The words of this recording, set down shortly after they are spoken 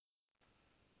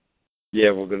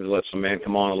Yeah, we're going to let some man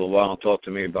come on a little while and talk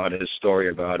to me about his story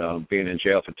about being in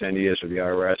jail for 10 years with the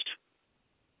IRS.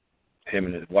 Him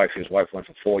and his wife went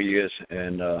for 4 years,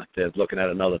 and they're looking at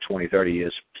another 20, 30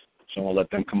 years. So we'll let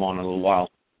them come on in a little while.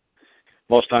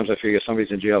 Most times I figure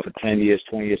somebody's in jail for 10 years,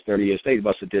 20 years, 30 years. They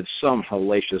must have did some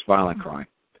hellacious violent crime.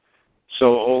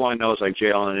 So all I know is like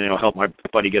jail and, help my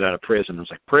buddy get out of prison. I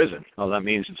was like, prison? Oh, that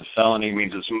means it's a felony. It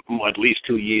means it's at least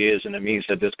 2 years, and it means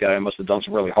that this guy must have done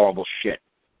some really horrible shit.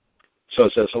 So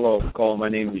it says, hello, call, my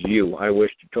name is you. I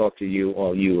wish to talk to you,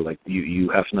 or you, like you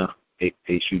Hefner,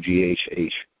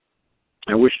 H-U-G-H-H.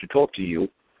 I wish to talk to you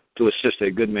to assist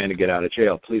a good man to get out of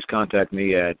jail. Please contact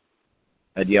me at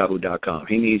yahoo.com.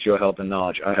 He needs your help and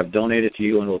knowledge. I have donated to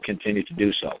you and will continue to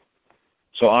do so.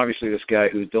 So obviously this guy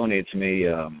who donated to me,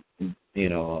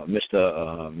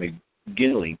 Mr.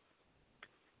 McGinley,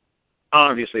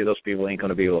 obviously those people ain't going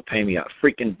to be able to pay me a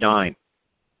freaking dime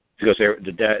because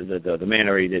the man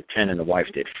already did 10 and the wife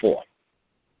did 4.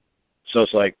 So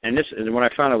it's like, and when I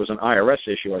found out it was an IRS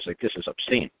issue, I was like, this is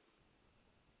obscene.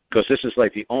 Because this is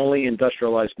like the only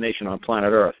industrialized nation on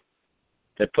planet Earth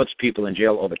that puts people in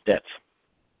jail over debts.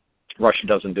 Russia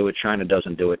doesn't do it. China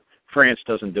doesn't do it. France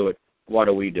doesn't do it. Why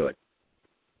do we do it?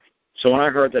 So when I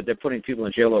heard that they're putting people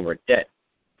in jail over a debt,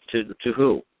 to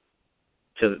who?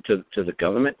 To the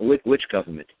government? Which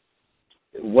government?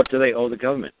 What do they owe the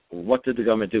government? What did the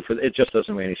government do for it? It just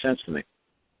doesn't make any sense to me.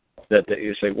 That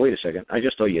you say, wait a second, I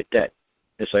just owe you a debt.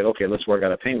 It's like, okay, let's work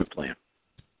out a payment plan.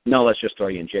 No, let's just throw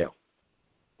you in jail.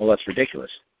 Well, that's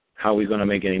ridiculous. How are we going to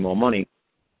make any more money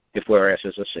if our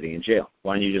asses are sitting in jail?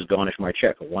 Why don't you just garnish my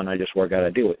check? Or why don't I just work out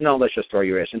a deal with it? No, let's just throw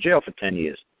your ass in jail for 10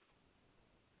 years.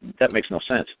 That makes no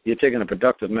sense. You're taking a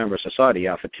productive member of society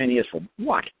out for 10 years for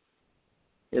what?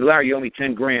 Hey, Larry, you owe me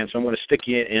 10 grand, so I'm going to stick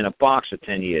you in a box for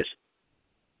 10 years.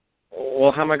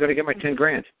 Well, how am I going to get my 10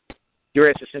 grand? Your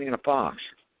ass is sitting in a box.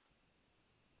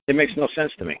 It makes no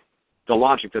sense to me, the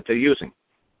logic that they're using.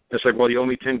 It's like, well, you owe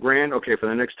me 10 grand. Okay, for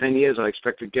the next 10 years, I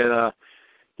expect to get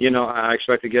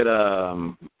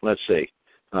let's see,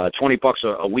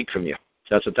 $20 a week from you.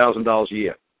 That's $1,000 a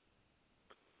year.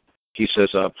 He says,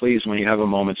 please, when you have a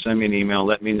moment, send me an email.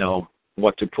 Let me know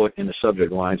what to put in the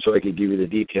subject line so I can give you the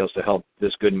details to help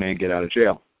this good man get out of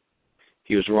jail.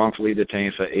 He was wrongfully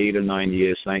detained for 8 or 9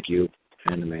 years. Thank you.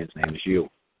 And the man's name is you.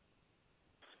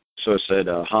 So I said,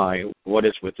 hi, what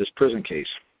is with this prison case?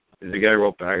 The guy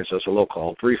wrote back and says, hello,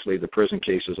 call. Briefly, the prison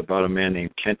case is about a man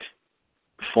named Kent,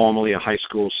 formerly a high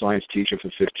school science teacher for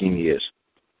 15 years.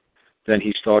 Then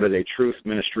he started a truth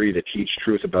ministry to teach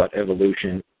truth about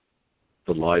evolution,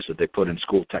 the lies that they put in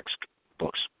school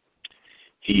textbooks.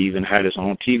 He even had his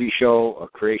own TV show, a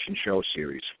creation show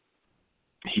series.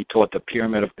 He taught the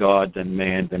pyramid of God, then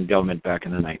man, then government back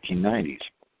in the 1990s.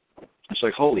 It's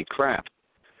like, holy crap.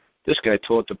 This guy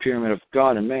taught the pyramid of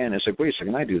God and man. It's like, wait a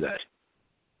second, I do that.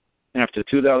 And after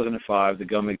 2005, the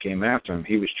government came after him.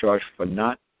 He was charged for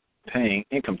not paying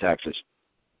income taxes.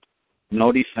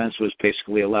 No defense was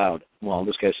basically allowed. Well,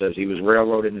 this guy says he was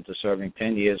railroaded into serving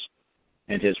 10 years,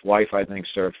 and his wife, I think,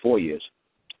 served 4 years.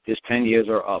 His 10 years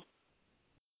are up.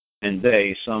 And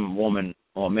they, some woman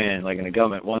or man, like in the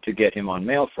government, want to get him on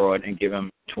mail fraud and give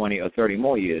him 20 or 30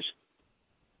 more years.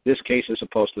 This case is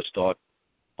supposed to start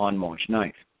on March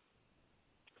 9th.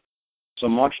 So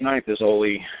March 9th is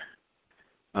only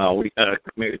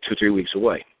maybe 2-3 weeks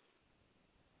away.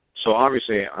 So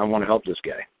obviously I want to help this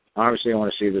guy. Obviously I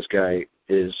want to see if this guy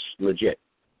is legit.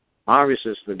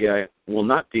 Obviously the guy will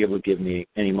not be able to give me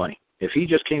any money. If he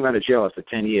just came out of jail after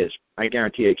 10 years, I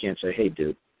guarantee I can't say, hey,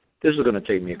 dude, this is going to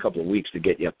take me a couple of weeks to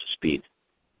get you up to speed.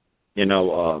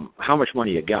 How much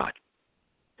money you got?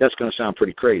 That's going to sound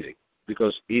pretty crazy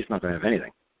because he's not going to have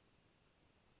anything.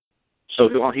 So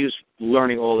while he was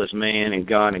learning all this man and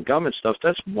God and government stuff,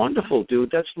 that's wonderful, dude.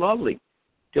 That's lovely.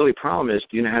 The only problem is,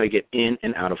 do you know how to get in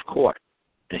and out of court?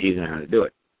 And he didn't know how to do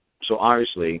it. So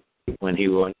obviously, when he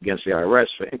went against the IRS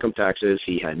for income taxes,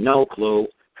 he had no clue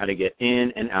how to get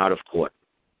in and out of court.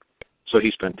 So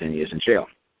he spent 10 years in jail.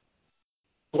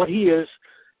 What he is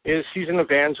he's an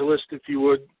evangelist, if you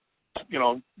would,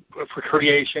 for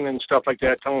creation and stuff like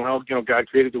that, telling how, God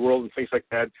created the world and things like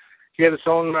that. He had his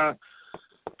own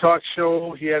talk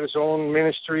show. He had his own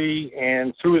ministry,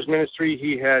 and through his ministry,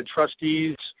 he had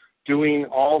trustees doing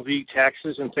all the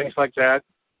taxes and things like that.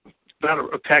 Not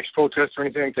a tax protest or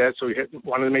anything like that, so he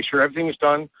wanted to make sure everything was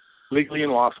done legally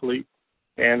and lawfully.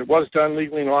 And it was done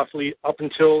legally and lawfully up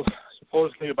until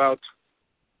supposedly about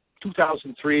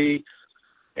 2003,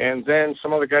 and then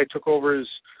some other guy took over as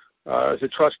a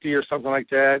trustee or something like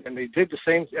that, and they did the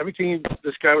same. Everything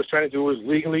this guy was trying to do was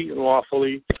legally and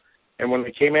lawfully, and when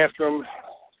they came after him,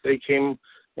 they came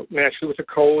naturally with the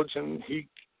codes, and he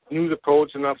knew the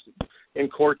codes enough in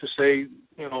court to say,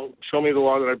 show me the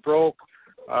law that I broke.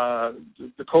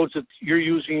 The codes that you're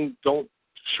using don't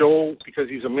show, because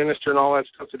he's a minister and all that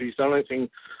stuff, that he's done anything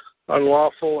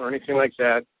unlawful or anything like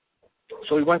that.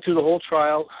 So we went through the whole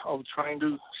trial of trying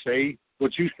to say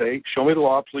what you say. Show me the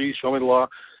law, please. Show me the law.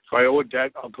 If I owe a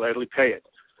debt, I'll gladly pay it.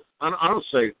 I don't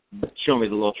say, show me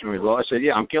the law, show me the law. I say,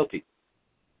 yeah, I'm guilty.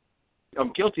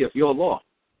 I'm guilty of your law.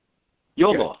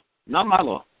 Your law. Not my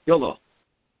law. Your law.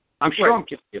 I'm sure I'm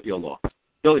guilty of your law.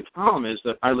 The only problem is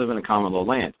that I live in a common law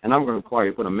land, and I'm going to require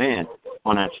you to put a man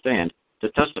on that stand to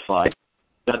testify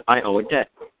that I owe a debt,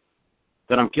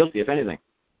 that I'm guilty of anything.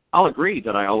 I'll agree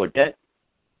that I owe a debt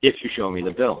if you show me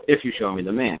the bill, if you show me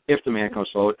the man, if the man comes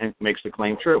forward and makes the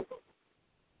claim true.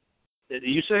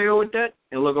 You say I owe a debt?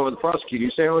 And look over the prosecutor.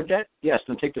 You say I owe a debt? Yes,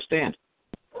 then take the stand.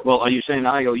 Well, are you saying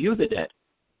I owe you the debt?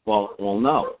 Well,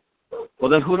 no. Well,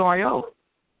 then who do I owe?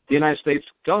 The United States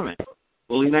government.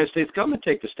 Will the United States government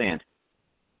take the stand?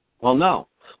 Well, no.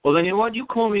 Well, then you know what? You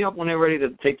call me up when they're ready to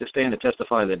take the stand to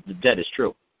testify that the debt is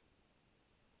true.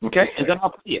 Okay? And then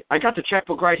I'll pay you. I got the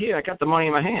checkbook right here. I got the money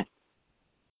in my hand.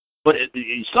 But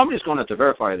somebody's going to have to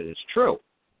verify that it's true.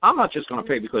 I'm not just going to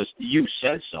pay because you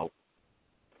said so.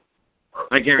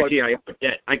 I guarantee I owe a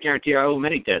debt. I guarantee I owe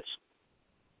many debts.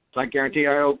 So I guarantee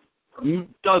I owe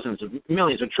dozens of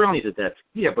millions or trillions of debts.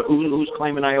 Yeah, but who's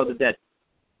claiming I owe the debt?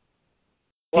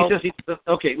 Well, he says,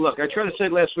 okay, look, I tried to say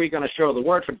last week on a show, the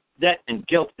word for debt and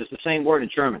guilt is the same word in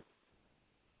German.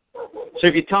 So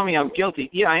if you tell me I'm guilty,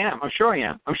 yeah, I am. I'm sure I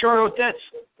am. I'm sure I owe debts.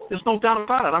 There's no doubt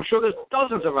about it. I'm sure there's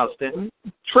dozens of outstanding,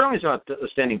 trillions of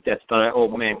outstanding debts that I owe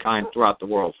mankind throughout the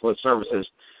world for services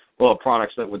or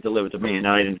products that were delivered to me, and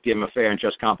I didn't give them a fair and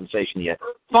just compensation yet.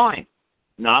 Fine.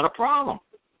 Not a problem.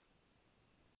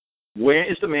 Where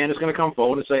is the man that's going to come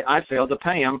forward and say, I failed to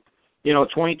pay him,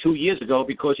 22 years ago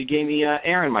because he gave me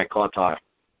air in my car tire?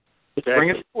 Exactly. Bring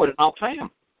it forward and I'll pay him.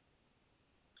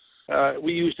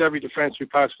 We used every defense we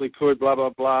possibly could, blah, blah,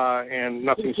 blah, and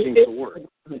nothing seems to work.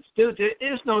 Dude,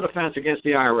 there is no defense against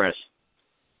the IRS.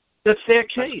 That's their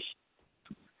case.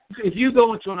 If you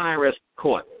go into an IRS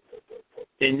court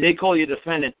and they call you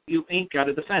defendant, you ain't got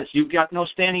a defense. You've got no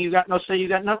standing, you got no say, you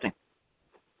got nothing.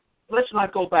 Let's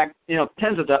not go back,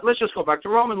 tens of that. Let's just go back to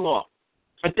Roman law.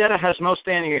 A debtor has no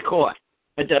standing in court.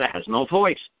 A debtor has no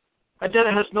voice. A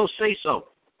debtor has no say-so.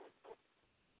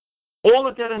 All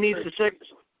a debtor needs to say is,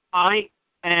 I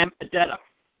am a debtor.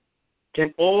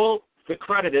 Can all the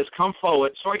creditors come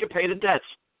forward so I can pay the debts?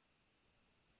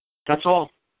 That's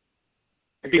all.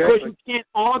 Exactly. Because you can't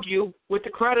argue with the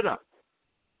creditor.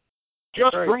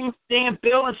 Just bring the damn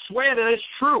bill and swear that it's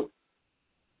true.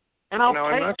 And I'll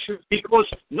pay it, sure. Because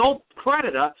no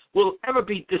creditor will ever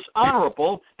be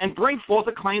dishonorable and bring forth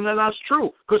a claim that that's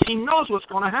true. Because he knows what's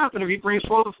going to happen if he brings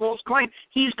forth a false claim.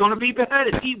 He's going to be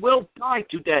beheaded. He will die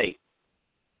today.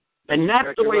 And that's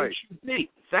the way it should be.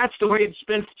 That's the way it's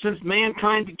been since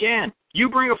mankind began. You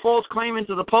bring a false claim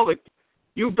into the public,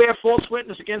 you bear false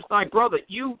witness against thy brother,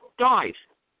 you died.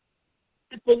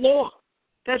 It's the law.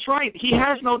 That's right. He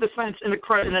has no defense in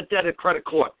a debtor credit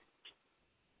court.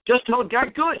 Just tell the guy,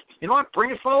 good. You know what?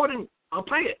 Bring it forward and I'll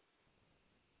pay it.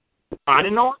 I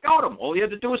didn't know I owed him. All he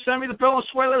had to do was send me the bill and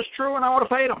swear that it was true, and I would have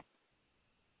paid him.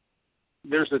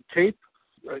 There's a tape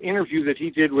interview that he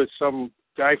did with some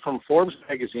guy from Forbes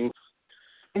magazine.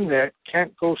 In that,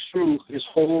 Kent goes through his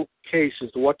whole case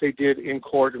as to what they did in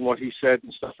court and what he said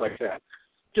and stuff like that.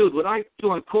 Dude, what I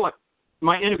do in court,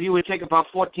 my interview would take about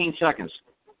 14 seconds.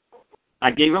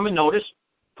 I gave him a notice,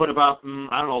 put about,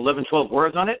 11, 12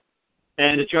 words on it,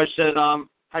 and the judge said, how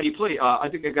do you plead? I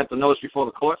think I got the notice before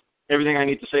the court. Everything I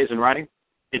need to say is in writing.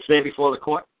 It's there before the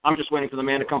court. I'm just waiting for the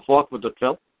man to come forth with the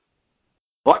bill.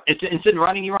 What? It's in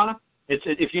writing, Your Honor?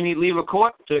 If you need leave of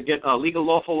court to get legal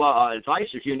lawful advice,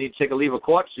 if you need to take a leave of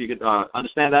court so you can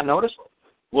understand that notice,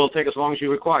 we'll take as long as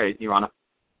you require, Your Honor.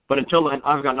 But until then,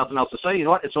 I've got nothing else to say. You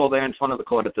know what? It's all there in front of the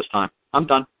court at this time. I'm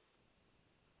done.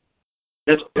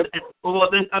 Well,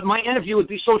 then my interview would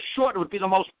be so short, it would be the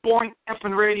most boring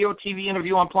effing radio, TV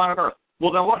interview on planet Earth.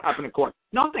 Well, then what happened in court?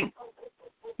 Nothing.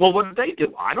 Well, what did they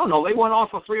do? I don't know. They went on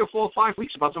for 3 or 4 or 5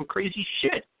 weeks about some crazy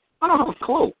shit. I don't have a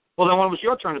clue. Well, then when it was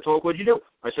your turn to talk, what did you do?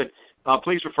 I said,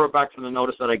 please refer back to the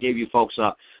notice that I gave you folks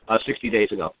 60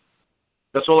 days ago.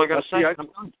 That's all I got to say. I'm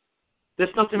done. There's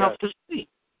nothing else to say.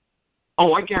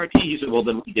 Oh, I guarantee you said, well,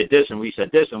 then we did this, and we said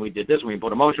this, and we did this, and we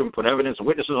put a motion, we put evidence and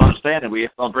witnesses on the stand, and we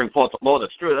bring forth the law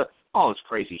that's true. Oh, it's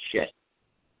crazy shit.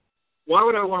 Why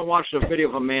would I want to watch a video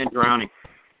of a man drowning?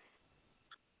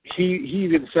 He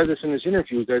even said this in his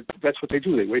interview, that's what they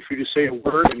do. They wait for you to say a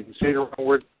word, and you can say the wrong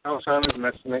word, and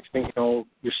that's the next thing you know,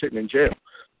 you're sitting in jail.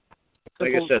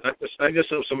 like I said, I just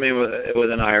saw somebody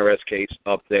with an IRS case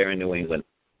up there in New England.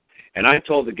 And I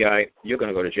told the guy, you're going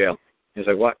to go to jail. He's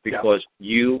like, what? Because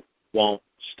you won't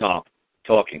stop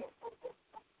talking.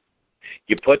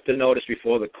 You put the notice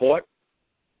before the court,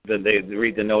 then they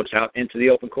read the notice out into the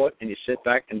open court, and you sit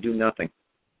back and do nothing.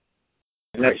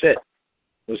 And that's it.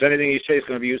 Was anything you say is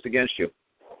going to be used against you?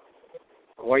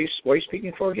 Why are you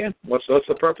speaking for again? What's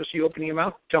the purpose of you opening your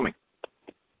mouth? Tell me.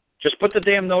 Just put the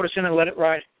damn notice in and let it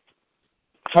ride.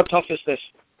 How tough is this?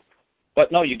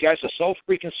 But no, you guys are so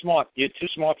freaking smart. You're too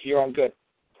smart for your own good.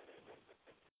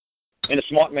 And a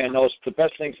smart man knows the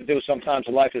best thing to do sometimes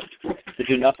in life is to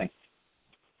do nothing.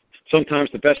 Sometimes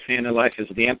the best hand in life is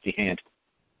the empty hand.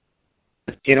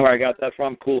 You know where I got that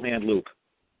from? Cool Hand Luke.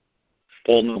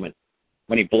 Paul Newman.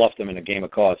 When he bluffed him in a game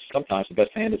of cards. Sometimes the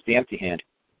best hand is the empty hand.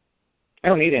 I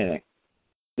don't need anything.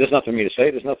 There's nothing for me to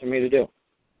say. There's nothing for me to do.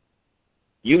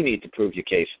 You need to prove your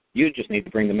case. You just need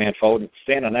to bring the man forward and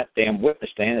stand on that damn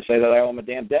witness stand and say that I owe him a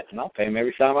damn debt, and I'll pay him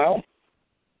every time I owe him.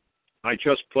 I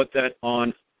just put that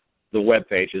on the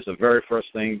webpage. It's the very first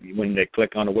thing when they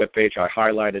click on the webpage. I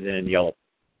highlighted it in yellow.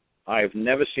 I have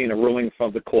never seen a ruling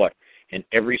from the court, and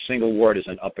every single word is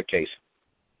in uppercase.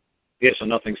 Yeah, so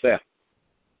nothing's there.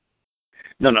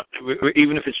 No.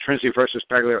 Even if it's Trinity versus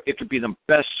Pagliaro, it could be the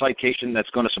best citation that's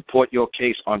going to support your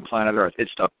case on planet Earth.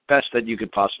 It's the best that you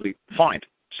could possibly find.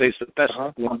 Say it's the best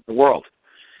one in the world.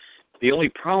 The only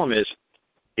problem is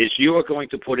you are going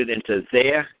to put it into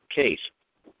their case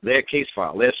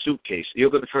file, their suitcase. You're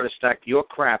going to try to stack your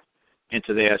crap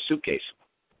into their suitcase.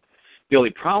 The only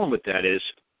problem with that is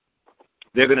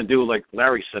they're going to do like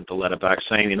Larry sent the letter back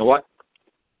saying, you know what?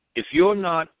 If you're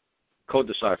not Code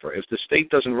Decipher, if the state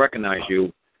doesn't recognize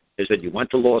you, is that you went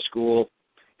to law school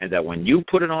and that when you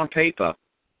put it on paper,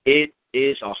 it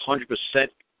is 100%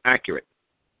 accurate.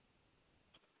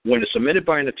 When it's submitted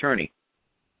by an attorney,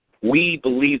 we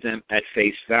believe them at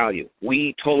face value.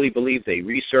 We totally believe they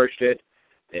researched it.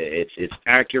 It's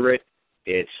accurate.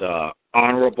 It's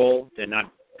honorable. They're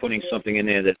not putting something in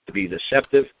there that to be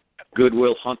deceptive,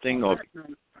 goodwill hunting.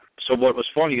 So what was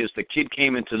funny is the kid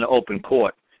came into the open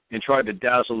court and tried to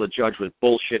dazzle the judge with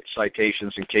bullshit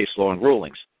citations and case law and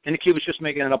rulings. And the kid was just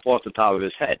making it up off the top of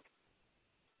his head.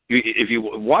 If you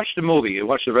watch the movie, you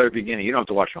watch the very beginning, you don't have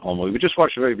to watch the whole movie, but just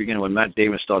watch the very beginning when Matt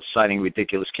Damon starts citing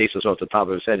ridiculous cases off the top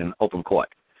of his head in open court.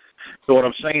 So what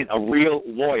I'm saying, a real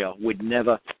lawyer would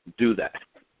never do that.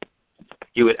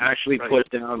 He would actually put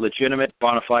down legitimate,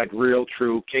 bona fide, real,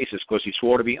 true cases because he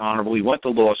swore to be honorable. He went to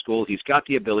law school. He's got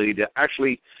the ability to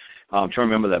actually, I'm trying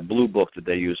to remember that blue book that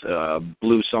they use,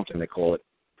 blue something they call it.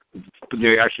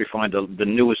 They actually find the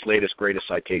newest, latest, greatest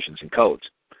citations and codes.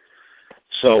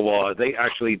 So they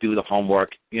actually do the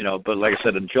homework, you know. But like I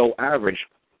said, a Joe Average,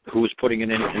 who was putting it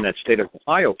in that state of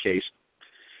Ohio case,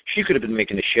 she could have been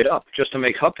making this shit up just to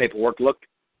make her paperwork look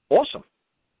awesome.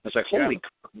 It's like, holy,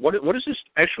 what does this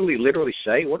actually literally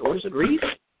say? What does it read?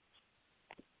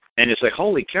 And it's like,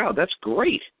 holy cow, that's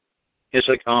great. It's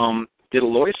like, did a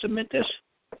lawyer submit this?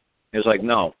 It's like,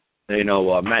 no. You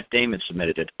know, Matt Damon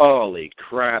submitted it. Holy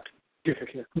crap.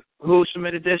 Who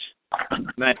submitted this?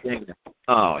 Matt Damon.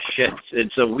 Oh, shit.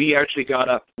 And so we actually got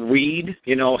to read,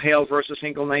 you know, Hale versus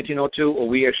Hinkle 1902, or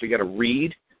we actually got to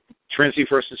read Trinity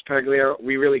versus Pagliaro.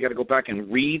 We really got to go back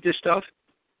and read this stuff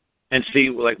and see,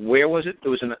 like, where was it? It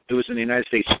was in the United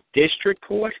States District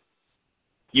Court?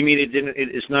 You mean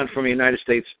it's not from a United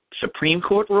States Supreme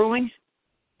Court ruling?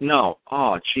 No.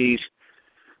 Oh, geez.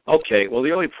 Okay, well,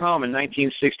 the only problem in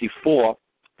 1964,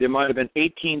 there might have been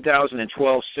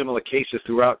 18,012 similar cases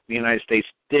throughout the United States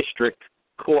district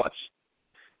courts.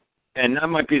 And that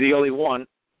might be the only one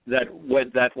that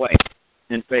went that way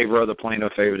in favor of the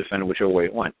plaintiff, favor of the defendant, whichever way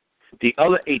it went. The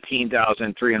other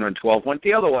 18,312 went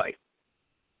the other way.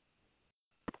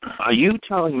 Are you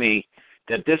telling me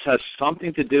that this has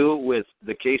something to do with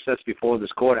the case that's before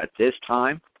this court at this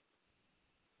time?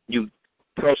 You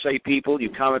pro se people, you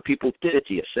common people did it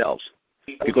to yourselves.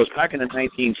 Because back in the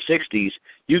 1960s,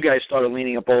 you guys started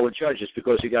leaning up all the judges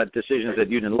because you got decisions that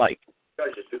you didn't like.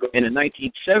 In the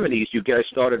 1970s, you guys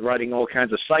started writing all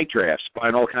kinds of site drafts,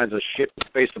 buying all kinds of shit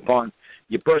based upon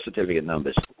your birth certificate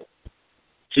numbers.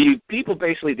 So you people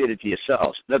basically did it to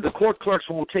yourselves. Now, the court clerks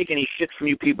won't take any shit from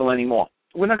you people anymore.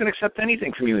 We're not going to accept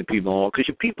anything from you people anymore because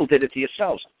you people did it to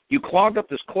yourselves. You clogged up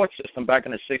this court system back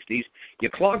in the 60s. You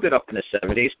clogged it up in the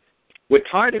 70s. We're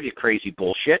tired of your crazy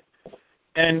bullshit.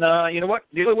 And you know what?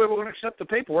 The only way we're going to accept the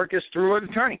paperwork is through an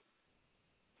attorney.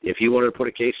 If you wanted to put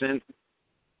a case in,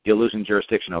 you're losing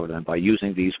jurisdiction over them by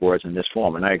using these words in this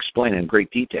form. And I explained in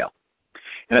great detail.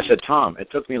 And I said, Tom, it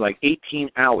took me like 18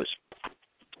 hours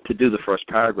to do the first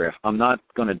paragraph. I'm not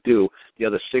going to do the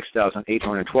other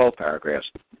 6,812 paragraphs.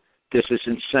 This is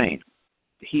insane.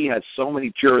 He had so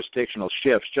many jurisdictional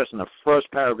shifts just in the first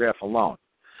paragraph alone.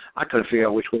 I couldn't figure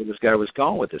out which way this guy was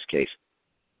going with this case.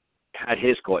 At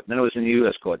his court, then it was in the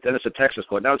U.S. court, then it's a Texas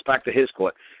court, now it's back to his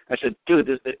court. I said,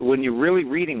 dude, when you're really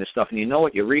reading this stuff and you know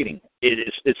what you're reading,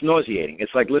 it's nauseating.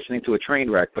 It's like listening to a train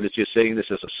wreck, but it's just saying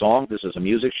this is a song, this is a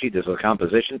music sheet, this is a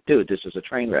composition. Dude, this is a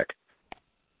train wreck.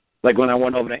 Like when I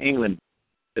went over to England,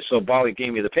 so Bali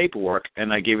gave me the paperwork,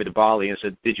 and I gave it to Bali and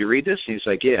said, did you read this? And he's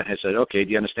like, yeah. I said, okay,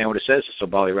 do you understand what it says? So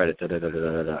Bali read it,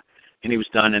 da-da-da-da-da-da. And he was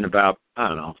done in about,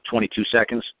 22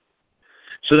 seconds.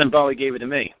 So then Bali gave it to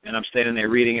me, and I'm standing there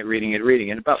reading it,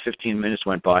 and about 15 minutes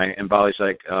went by, and Bali's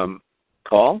like,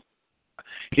 call?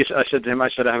 I said to him, I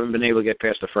haven't been able to get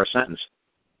past the first sentence.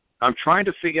 I'm trying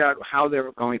to figure out how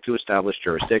they're going to establish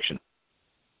jurisdiction.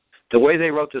 The way they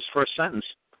wrote this first sentence,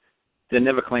 they're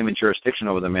never claiming jurisdiction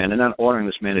over the man. They're not ordering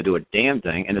this man to do a damn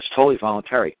thing, and it's totally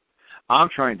voluntary. I'm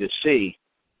trying to see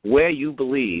where you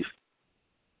believe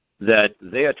that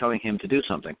they are telling him to do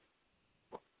something.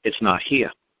 It's not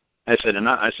here. I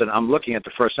said, I'm looking at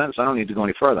the first sentence. I don't need to go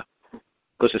any further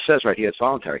because it says right here it's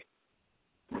voluntary.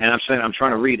 And I'm saying I'm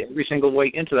trying to read every single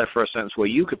way into that first sentence where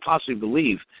you could possibly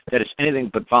believe that it's anything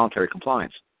but voluntary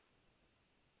compliance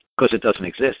because it doesn't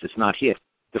exist. It's not here.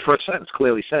 The first sentence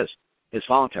clearly says it's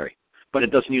voluntary, but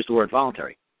it doesn't use the word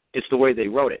voluntary. It's the way they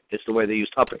wrote it. It's the way they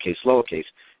used uppercase, lowercase.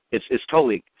 It's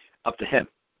totally up to him.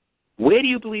 Where do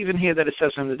you believe in here that it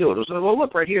says him to do it? Well,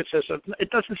 look right here. It says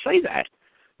it doesn't say that.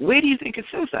 Where do you think it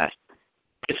says that?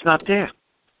 It's not there.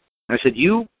 I said,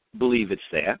 you believe it's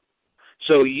there,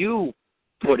 so you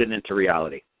put it into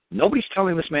reality. Nobody's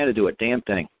telling this man to do a damn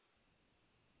thing.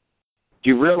 Do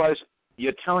you realize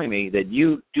you're telling me that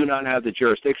you do not have the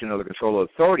jurisdiction or the control or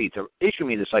authority to issue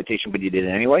me the citation, but you did it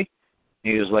anyway?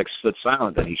 And he was like, stood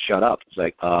silent, then he shut up. It's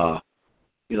like,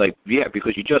 he's like, yeah,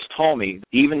 because you just told me,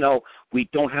 even though we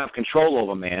don't have control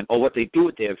over man or what they do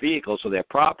with their vehicles or their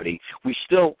property, we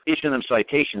still issue them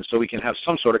citations so we can have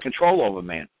some sort of control over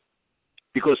man.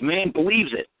 Because man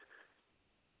believes it.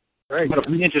 Right. But if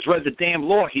man just read the damn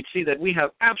law, he'd see that we have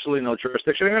absolutely no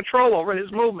jurisdiction or control over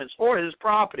his movements or his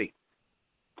property.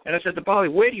 And I said to Bali,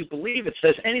 where do you believe it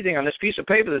says anything on this piece of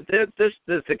paper that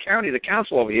the county, the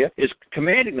council over here, is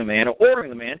commanding the man or ordering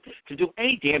the man to do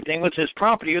any damn thing with his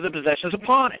property or the possessions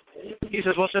upon it? He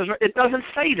says, well, it doesn't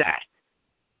say that.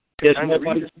 There's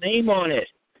nobody's name on it.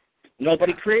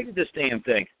 Nobody created this damn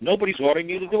thing. Nobody's ordering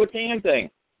you to do a damn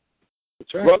thing.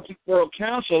 That's right. Rugby Borough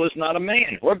Council is not a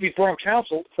man. Rugby Borough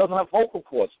Council doesn't have vocal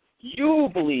cords. You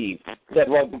believe that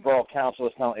Rugby Borough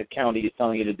Council county is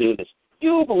telling you to do this.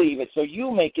 You believe it, so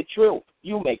you make it true.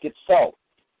 You make it so.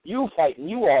 You fight and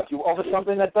you argue over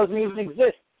something that doesn't even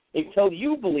exist. Until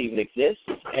you believe it exists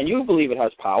and you believe it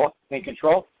has power and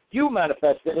control, you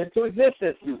manifest it into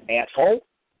existence, you asshole.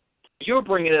 You're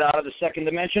bringing it out of the second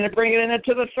dimension and bringing it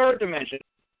into the third dimension.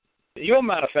 You're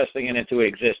manifesting it into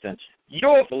existence.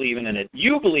 You're believing in it.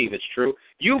 You believe it's true.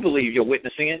 You believe you're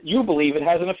witnessing it. You believe it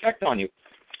has an effect on you.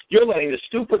 You're letting the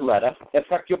stupid letter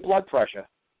affect your blood pressure.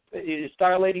 It's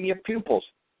dilating your pupils.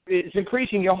 It's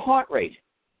increasing your heart rate.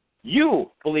 You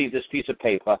believe this piece of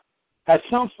paper has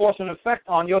some force and effect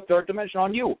on your third dimension,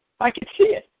 on you. I can see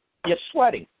it. You're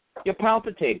sweating. You're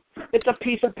palpitating. It's a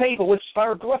piece of paper with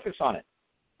hieroglyphics on it,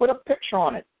 with a picture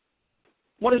on it.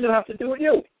 What does it have to do with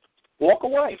you? Walk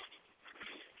away.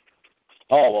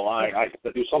 Oh, well, I have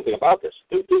to do something about this.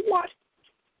 Do what?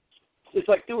 It's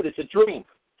like, dude, it's a dream.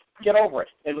 Get over it.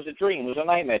 It was a dream. It was a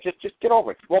nightmare. Just get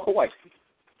over it. Walk away.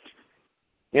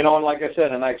 You know, and like I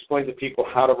said, and I explained to people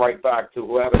how to write back to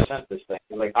whoever sent this thing.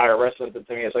 Like IRS sent it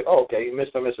to me. It's like, oh, okay,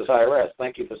 Mr. and Mrs. IRS,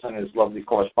 thank you for sending this lovely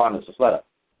correspondence, this letter.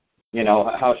 You know,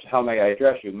 how may I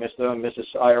address you? Mr. and Mrs.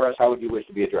 IRS, how would you wish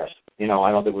to be addressed? You know,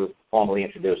 I don't think we're formally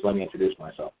introduced. Let me introduce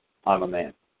myself. I'm a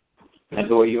man. And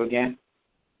who are you again?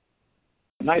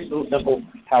 Nice little simple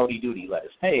howdy-doody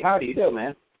letters. Hey, how do you do,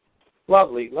 man?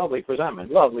 Lovely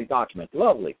presentment. Lovely document.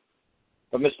 Lovely.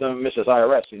 But Mr. and Mrs.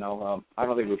 IRS, you know, I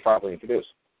don't think we're properly introduced.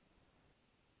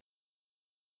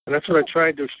 And that's what I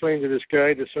tried to explain to this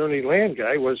guy, this Ernie Land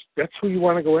guy, was that's who you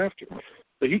want to go after.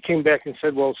 So he came back and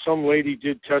said, well, some lady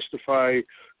did testify,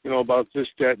 you know, about this,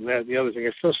 that, and that, and the other thing.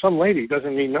 I said, some lady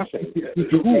doesn't mean nothing.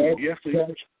 Did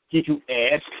you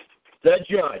ask the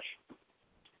judge,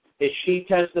 is she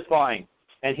testifying?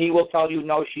 And he will tell you,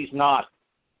 no, she's not.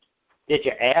 Did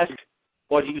you ask?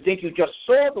 Or do you think you just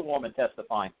saw the woman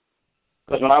testifying?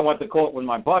 Because when I went to court with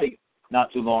my buddy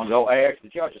not too long ago, I asked the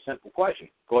judge a simple question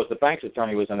because the bank's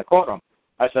attorney was in the courtroom.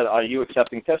 I said, are you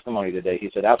accepting testimony today? He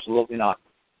said, absolutely not.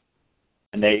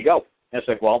 And there you go. And it's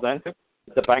like, well, then,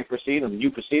 The bank proceed, and you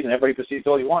proceed, and everybody proceeds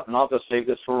all you want, and I'll just save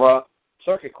this for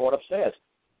circuit court upstairs.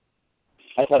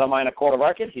 I said, am I in a court of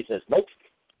record? He says, nope.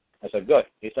 I said, good.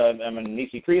 He said, I'm in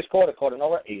Nisi Prius court, a court of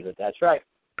nowhere. He said, that's right.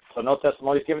 So no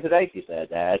testimonies given today? He said,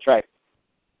 that's right.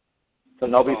 So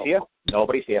nobody's here?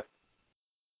 Nobody's here.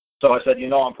 So I said, you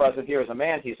know I'm present here as a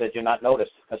man. He said, you're not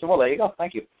noticed. I said, well, there you go.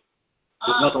 Thank you.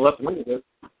 There's nothing left for me to do.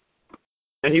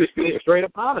 And he was being straight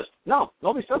up honest. No,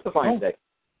 nobody's testifying today.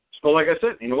 So like I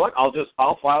said, you know what?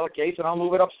 I'll file a case and I'll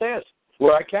move it upstairs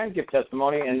where I can give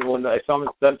testimony, and when I summon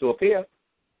them to appear,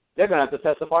 they're going to have to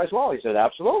testify as well. He said,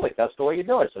 absolutely. That's the way you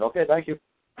do it. I said, okay, thank you.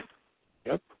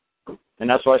 Yep. And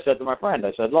that's what I said to my friend.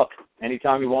 I said, look,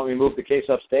 anytime you want me to move the case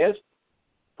upstairs,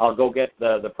 I'll go get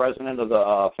the president of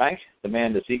the bank, the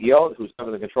man, the CEO, who's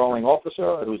ever the controlling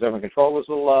officer, who's ever in control of this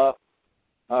little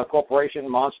corporation,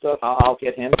 monster. I'll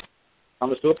get him.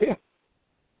 Comes to appear.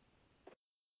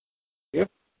 Yep.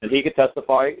 And he could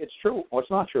testify it's true or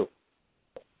it's not true.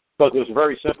 Because it was a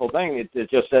very simple thing. It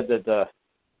just said that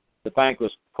the bank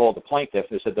was called the plaintiff.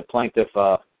 It said the plaintiff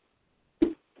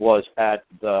was at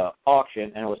the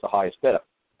auction and it was the highest bidder.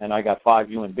 And I got 5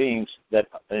 human beings that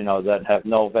have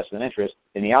no vested interest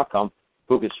in the outcome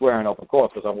who could swear in open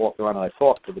court, because I walked around and I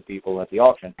talked to the people at the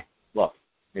auction. Look,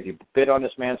 if you bid on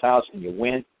this man's house and you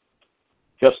win,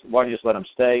 why don't you just let him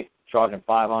stay, charge him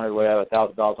 $500, whatever,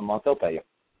 $1,000 a month, they'll pay you.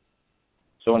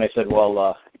 So when they said,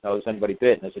 well, does anybody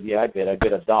bid? And I said, yeah, I bid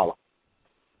 $1.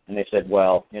 And they said,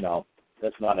 well,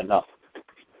 that's not enough.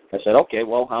 I said, okay,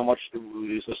 well, how much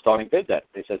is the starting bid then?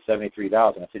 They said $73,000.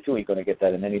 I said, you ain't going to get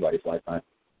that in anybody's lifetime.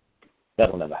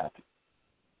 That'll never happen.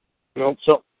 Nope.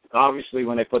 So obviously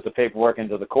when they put the paperwork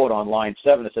into the court on line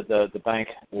 7, it said the bank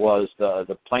was,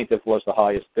 the plaintiff was the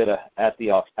highest bidder at the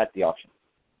auction.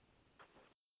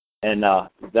 And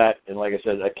and like I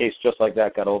said, a case just like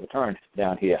that got overturned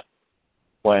down here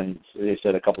when they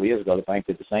said a couple of years ago the bank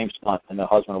did the same stunt, and the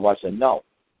husband and wife said, no,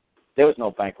 there was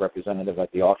no bank representative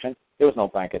at the auction. There was no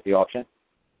bank at the auction.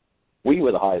 We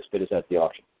were the highest bidders at the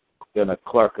auction. Then the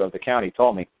clerk of the county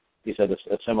told me, he said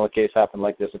a similar case happened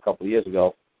like this a couple of years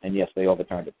ago, and yes, they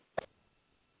overturned it.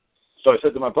 So I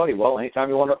said to my buddy, well, anytime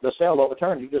you want the sale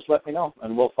overturned, you just let me know,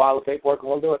 and we'll file the paperwork and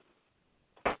we'll do it.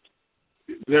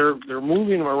 They're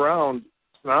moving him around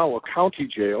now, a county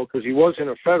jail, because he was in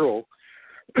a federal.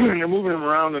 They're moving him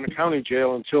around in a county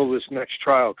jail until this next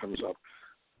trial comes up.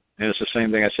 And it's the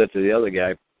same thing I said to the other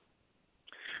guy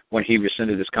when he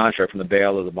rescinded his contract from the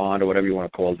bail or the bond or whatever you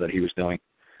want to call it that he was doing.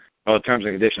 Well, the terms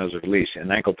and conditions of release,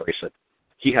 an ankle bracelet.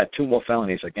 He had 2 more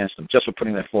felonies against him just for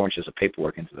putting that 4 inches of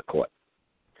paperwork into the court.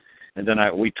 And then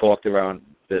we talked around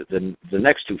the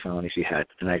next 2 felonies he had,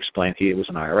 and I explained it was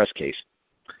an IRS case.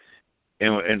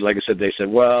 And like I said, they said,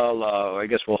 well, I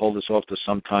guess we'll hold this off to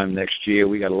sometime next year.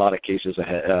 We got a lot of cases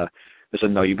ahead. I said,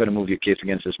 no, you better move your case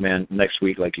against this man next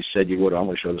week like you said you would. I'm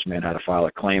going to show this man how to file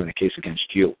a claim in a case against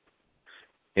you.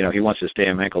 He wants his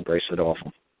damn ankle bracelet off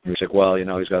him. And he's like, well, he's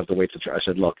got to have to wait to try. I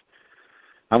said, look,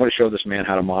 I'm going to show this man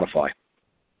how to modify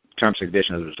terms and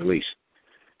conditions of his release.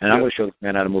 And I'm going to show this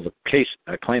man how to move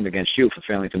a claim against you for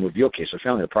failing to move your case, or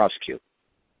failing to prosecute.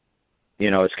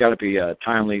 It's got to be a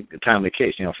timely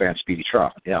case, fair and speedy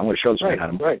trial. Yeah, I'm going to show this man how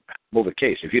to move a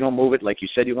case. If you don't move it like you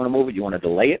said you're going to move it, you want to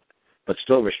delay it, but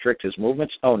still restrict his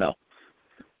movements, oh, no.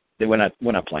 We're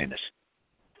not playing this.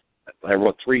 I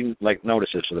wrote 3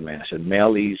 notices for the man. I said,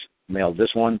 mail this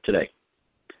one today.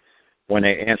 When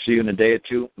they answer you in a day or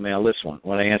 2, mail this one.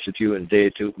 When they answer to you in a day or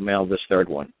 2, mail this 3rd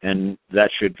one. And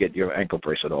that should get your ankle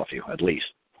bracelet off you, at least.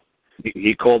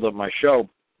 He called up my show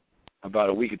about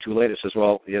a week or 2 later, says,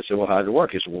 well, how did it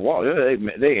work? He said, well,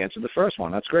 they answered the 1st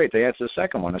one. That's great. They answered the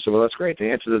 2nd one. I said, well, that's great.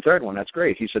 They answered the 3rd one. That's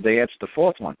great. He said, they answered the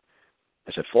 4th one.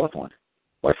 I said, 4th one?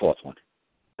 Why 4th one?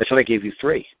 I said, I gave you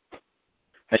 3.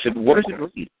 I said, what does it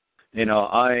read?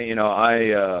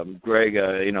 Greg,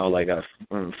 like a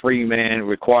free man,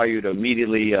 require you to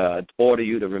immediately order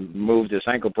you to remove this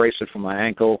ankle bracelet from my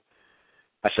ankle.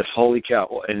 I said, holy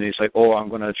cow. And he's like, I'm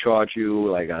going to charge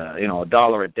you like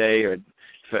 $1 a day or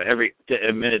for every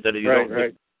minute that you don't.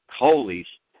 Right. Holy.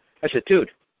 I said, dude,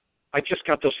 I just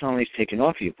got those felonies taken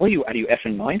off you. What are you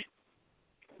effing mind?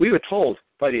 We were told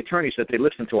by the attorneys that they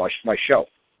listened to my show.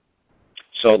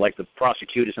 So, like, the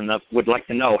prosecutors and would like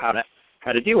to know how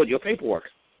to deal with your paperwork.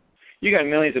 You got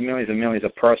millions and millions and millions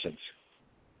of persons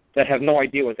that have no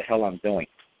idea what the hell I'm doing.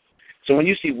 So when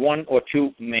you see 1 or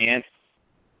 2 man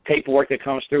paperwork that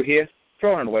comes through here,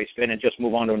 throw it in the waste bin and just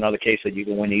move on to another case that you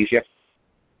can win easier.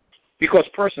 Because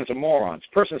persons are morons.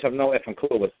 Persons have no effing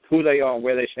clue with who they are and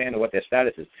where they stand and what their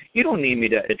status is. You don't need me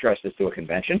to address this to a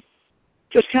convention.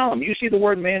 Just tell them. You see the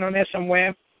word man on there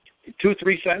somewhere,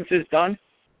 2-3 sentences done,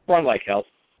 run like hell.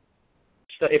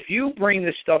 if you bring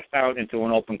this stuff out into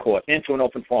an open court, into an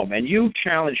open forum, and you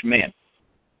challenge men,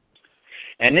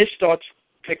 and this starts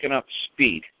picking up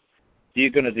speed, you're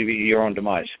going to do your own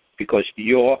demise because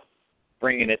you're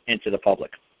bringing it into the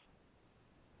public.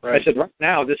 Right. I said, right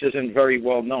now, this isn't very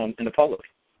well known in the public.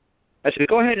 I said,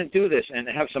 go ahead and do this and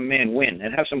have some man win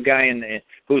and have some guy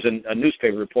who's a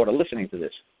newspaper reporter listening to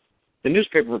this. The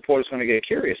newspaper reporter is going to get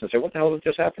curious and say, what the hell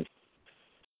just happened?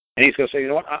 And he's going to say, you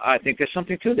know what, I think there's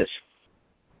something to this.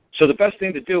 So the best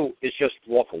thing to do is just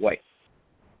walk away.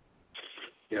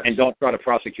 Yes. And don't try to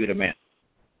prosecute a man.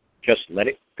 Just let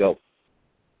it go.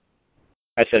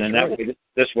 I said, and that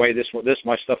way, this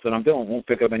my stuff that I'm doing won't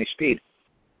pick up any speed.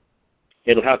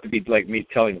 It'll have to be like me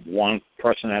telling one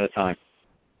person at a time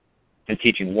and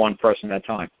teaching one person at a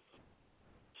time.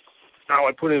 Now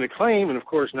I put in a claim, and of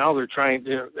course now they're trying.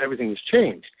 Everything has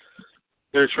changed.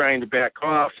 They're trying to back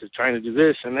off. They're trying to do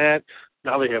this and that.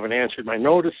 Now they haven't answered my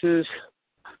notices.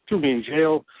 Threw me in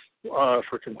jail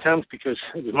for contempt because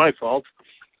it was my fault.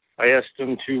 I asked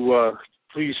them to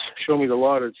please show me the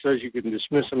law that says you can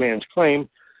dismiss a man's claim,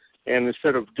 and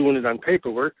instead of doing it on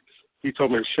paperwork, he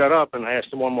told me to shut up, and I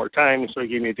asked him one more time, so he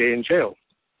gave me a day in jail.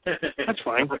 That's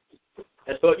fine.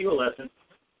 I taught you a lesson.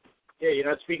 Yeah, you're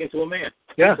not speaking to a man.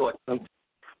 Yeah.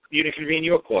 You didn't convene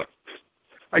your court.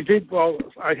 I did. Well,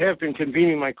 I have been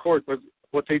convening my court, but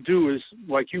what they do is,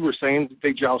 like you were saying,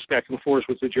 they joust back and forth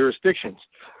with the jurisdictions.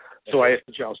 So I have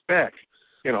to joust back,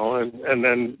 and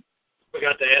then...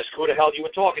 Forgot to ask who the hell you were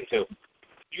talking to.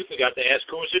 You forgot to ask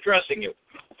who was addressing you.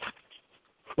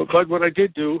 But what I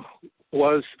did do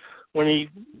was, when he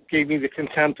gave me the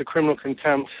criminal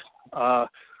contempt, I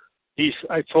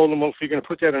told him, well, if you're going to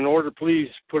put that in order, please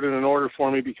put it in order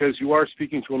for me because you are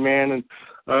speaking to a man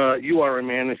and you are a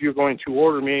man. If you're going to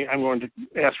order me, I'm going to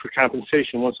ask for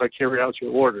compensation once I carry out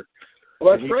your order.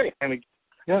 Well, that's great.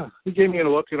 He gave me a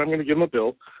look, and I'm going to give him a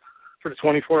bill for the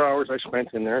 24 hours I spent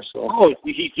in there. So. Oh,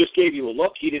 he just gave you a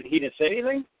look? He didn't say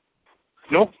anything?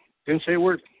 Nope, didn't say a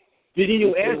word. Didn't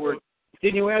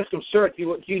you ask him, sir,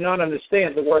 do you not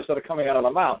understand the words that are coming out of my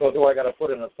mouth, or do I got to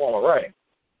put it in a form of writing?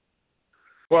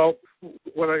 Well,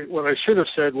 what I should have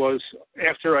said was,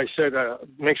 after I said,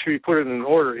 make sure you put it in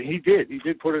order, he did. He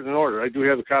did put it in order. I do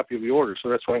have a copy of the order, so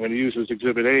that's what I'm going to use as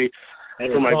Exhibit A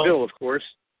for my bill, of course.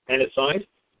 And it's signed?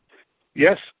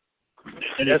 Yes.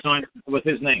 And it's signed with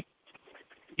his name?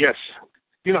 Yes.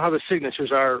 You know how the signatures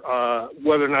are,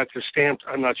 whether or not they're stamped,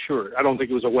 I'm not sure. I don't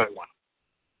think it was a wet one.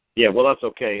 Yeah, well, that's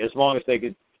okay. As long as they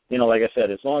could, like I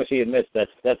said, as long as he admits that's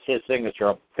his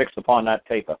signature fixed upon that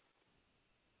paper.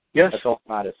 Yes. That's all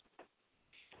that matters.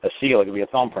 A seal, it could be a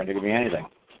thumbprint, it could be anything.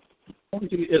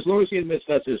 As long as he admits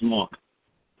that's his mark.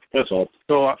 That's all.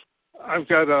 So I've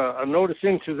got a notice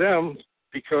into them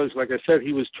because, like I said,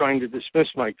 he was trying to dismiss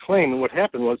my claim, and what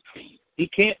happened was... He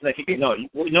can't. No,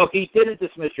 he didn't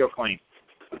dismiss your claim.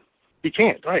 He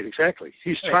can't. Right, exactly.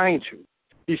 He's trying to.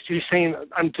 He's saying,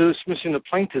 I'm dismissing the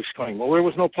plaintiff's claim. Well, there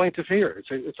was no plaintiff here.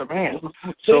 It's a man.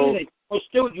 So,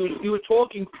 still, you were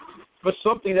talking for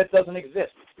something that doesn't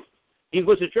exist. He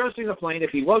was addressing the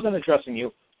plaintiff. He wasn't addressing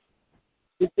you.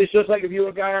 It's just like if you were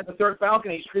a guy on the third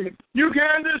balcony screaming, you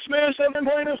can't dismiss a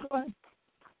plaintiff's claim.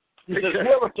 He says,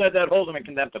 whoever said that, hold him in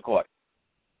contempt of court.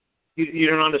 You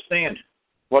don't understand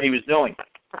what he was doing.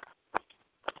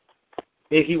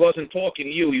 If he wasn't talking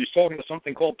to you, he was talking to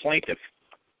something called plaintiff.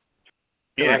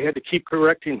 Yeah, I had to keep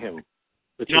correcting him.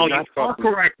 No, you can't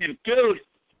correct him, dude.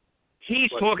 He's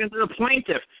talking to the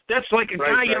plaintiff. That's like a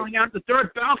guy yelling out the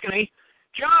third balcony,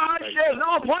 Judge, there's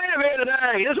no plaintiff here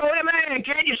today. This is what I mean.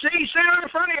 Can't you see? Sit in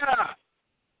front of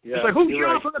you. It's like, who's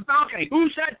yelling from the balcony?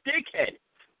 Who's that dickhead?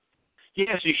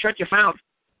 Yes, you shut your mouth,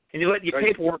 and you let your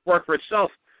paperwork work for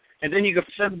itself. And then you could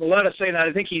send him a letter saying that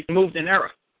I think he's moved in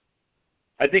error.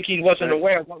 I think he wasn't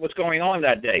aware of what was going on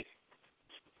that day.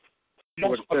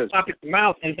 You don't stop your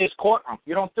mouth in his courtroom.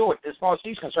 You don't do it. As far as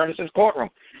he's concerned, it's his courtroom.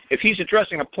 If he's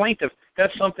addressing a plaintiff,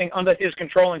 that's something under his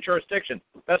control and jurisdiction.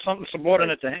 That's something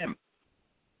subordinate to him.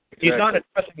 Exactly. He's not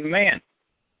addressing a man.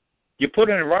 You put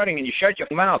it in writing and you shut your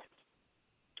mouth.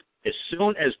 As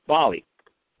soon as Bali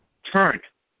turned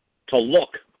to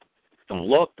look,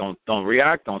 don't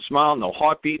react, don't smile, no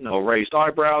heartbeat, no raised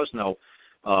eyebrows, no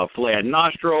flared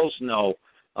nostrils, no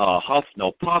huff,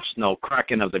 no puffs, no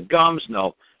cracking of the gums,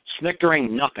 no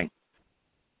snickering, nothing.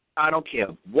 I don't care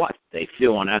what they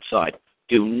feel on that side.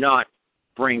 Do not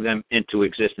bring them into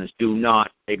existence. Do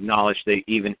not acknowledge they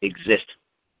even exist.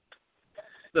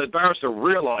 The barrister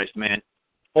realized, man,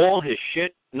 all his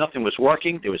shit, nothing was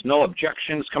working. There was no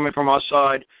objections coming from our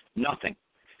side, nothing.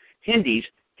 Hindis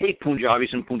hate Punjabis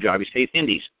and Punjabis hate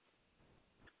Hindis.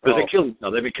 Because they kill each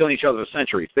other. They've been killing each other for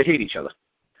centuries. They hate each other.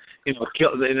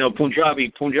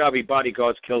 Punjabi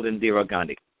bodyguards killed Indira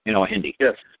Gandhi, Hindi.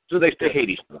 Yes. So they hate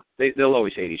each other. They'll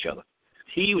always hate each other.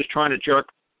 He was trying to jerk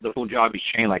the Punjabi's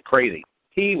chain like crazy.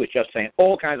 He was just saying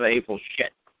all kinds of hateful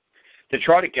shit to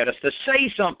try to get us to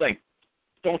say something.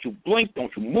 Don't you blink,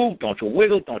 don't you move, don't you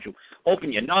wiggle, don't you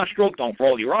open your nostril, don't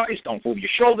roll your eyes, don't move your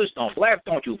shoulders, don't laugh,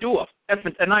 don't you do a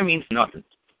effing, and I mean nothing.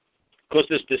 Because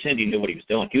this Hindi knew what he was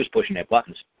doing. He was pushing their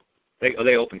buttons.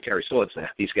 They open carry swords there,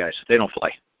 these guys. They don't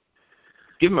play.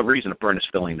 Give him a reason to burn his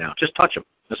filling down. Just touch him.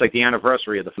 It's like the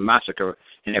anniversary of the massacre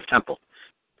in their temple.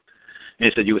 And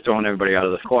he said you were throwing everybody out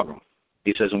of the courtroom.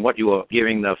 He says, and what you were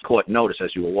giving the court notice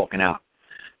as you were walking out,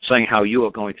 saying how you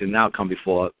are going to now come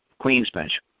before Queen's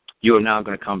bench. You are now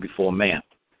going to come before man.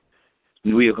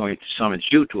 And we are going to summons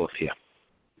you to appear.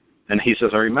 And he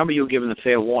says, I remember you giving a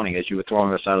fair warning as you were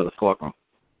throwing us out of the courtroom.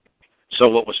 So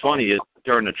what was funny is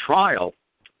during the trial,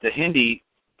 the Hindi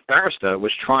barrister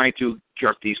was trying to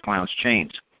jerk these clowns'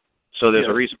 chains. So there's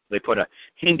a reason they put a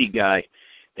Hindi guy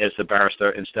as the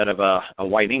barrister instead of a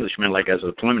white Englishman, like as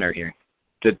a preliminary hearing.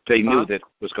 That they knew that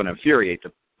was going to infuriate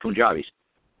the Punjabis.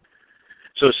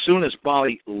 So as soon as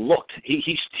Bali looked,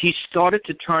 he started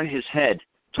to turn his head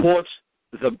towards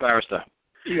the barrister.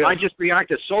 Yeah. I just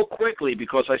reacted so quickly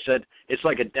because I said, it's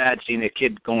like a dad seeing a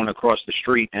kid going across the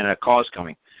street and a car's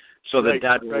coming. So the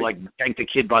dad would like yank the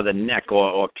kid by the neck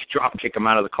or drop kick him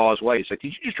out of the car's way. He's like, did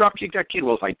you just drop kick that kid?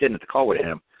 Well, if I didn't, the car would have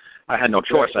hit him. I had no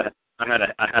choice. I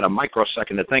had a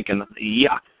microsecond to think, and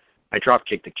I drop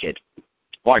kicked the kid.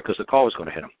 Why? Because the car was going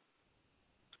to hit him.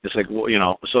 It's like,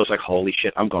 well, so it's like, holy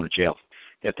shit, I'm going to jail.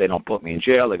 If they don't put me in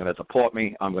jail, they're going to deport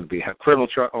me. I'm going to be a criminal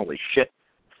charge. Holy shit.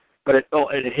 But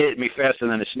it hit me faster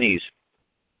than a sneeze.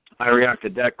 I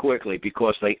reacted that quickly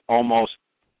because they almost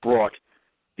brought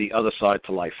the other side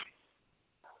to life.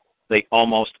 They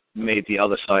almost made the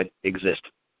other side exist.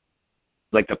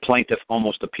 Like the plaintiff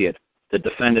almost appeared. The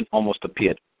defendant almost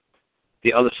appeared.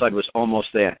 The other side was almost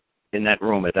there in that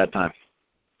room at that time.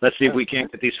 Let's see if we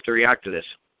can't get these to react to this.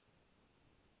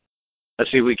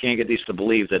 Let's see if we can't get these to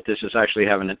believe that this is actually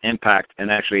having an impact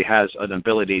and actually has an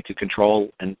ability to control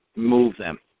and move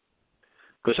them.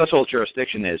 Because that's all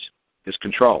jurisdiction is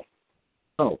control.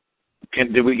 Oh,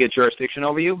 did we get jurisdiction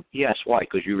over you? Yes. Why?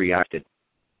 Because you reacted.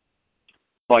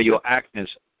 By your actions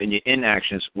and your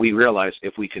inactions, we realize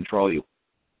if we control you.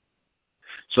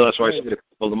 So that's why I say,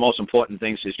 well, the most important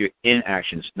things is your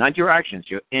inactions, not your actions.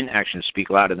 Your inactions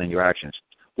speak louder than your actions.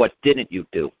 What didn't you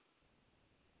do?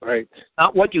 Right.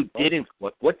 Not what you didn't.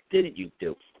 What didn't you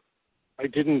do? I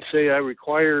didn't say I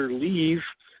require leave.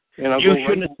 And you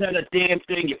shouldn't have said a damn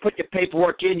thing. You put your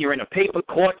paperwork in. You're in a paper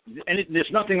court, and there's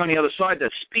nothing on the other side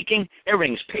that's speaking.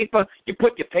 Everything's paper. You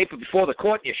put your paper before the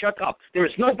court. You shut up. There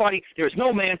is nobody. There is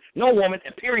no man, no woman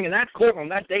appearing in that courtroom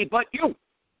that day but you.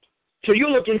 So you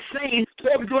look insane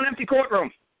talking to an empty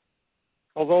courtroom.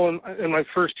 Although in my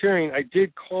first hearing, I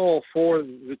did call for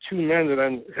the two men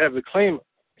that have the claim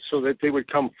so that they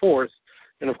would come forth.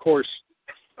 And, of course,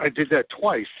 I did that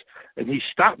twice, and he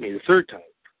stopped me the third time.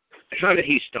 How did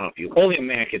he stop you? Only a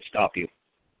man could stop you.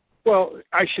 Well,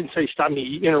 I shouldn't say stop me.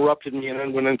 He interrupted me and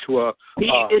then went into a...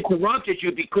 He interrupted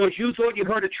you because you thought you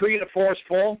heard a tree in the forest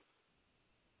fall?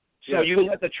 So you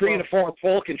let the tree in the forest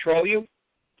fall control you?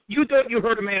 You thought you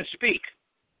heard a man speak?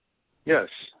 Yes.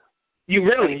 You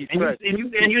really?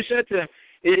 And you said to him,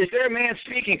 is there a man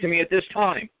speaking to me at this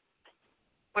time?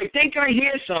 I think I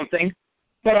hear something,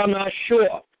 but I'm not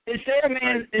sure. Is there a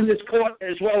man in this court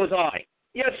as well as I?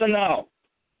 Yes or no?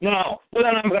 No. Well,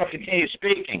 then I'm going to continue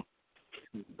speaking.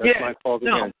 That's my fault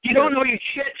again. No, you don't know your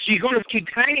shit, so you're going to keep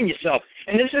hanging yourself.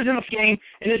 And this isn't a game,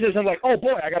 and this isn't like, oh,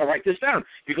 boy, I got to write this down.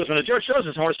 Because when the judge shows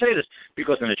us, I want to say this.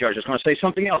 Because then the judge is going to say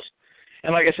something else.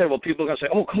 And like I said, well, people are going to say,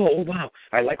 oh, Cole, oh, wow,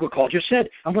 I like what Cole just said.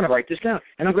 I'm going to write this down.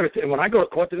 And I'm going to, when I go to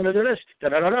court, they're going to do this.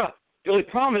 Da-da-da-da. The only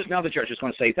problem is now the judge is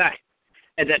going to say that.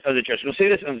 And then the judge is going to say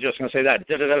this, and the judge is going to say that.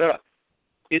 Da-da-da-da.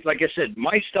 It's like I said,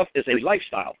 my stuff is a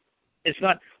lifestyle. It's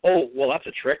not, oh, well, that's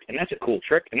a trick, and that's a cool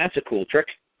trick, and that's a cool trick.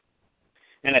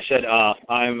 And I said,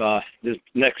 I'm the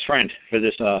next friend for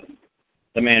this, the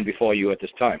man before you at this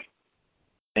time.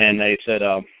 And they said,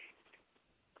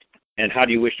 and how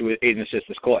do you wish to aid and assist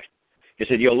this court? He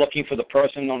said, you're looking for the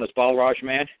person known as Balraj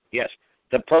Man? Yes.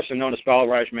 The person known as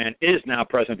Balraj Man is now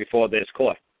present before this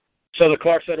court. So the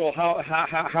clerk said, well,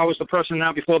 how is the person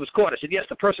now before this court? I said, yes,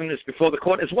 the person is before the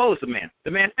court as well as the man. The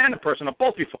man and the person are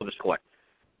both before this court.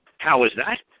 How is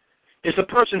that? Is the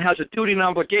person has a duty and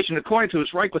obligation according to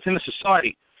his right within the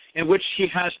society in which he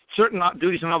has certain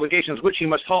duties and obligations which he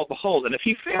must behold. And if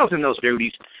he fails in those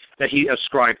duties that he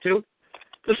ascribed to,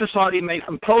 the society may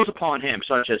impose upon him,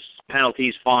 such as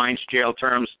penalties, fines, jail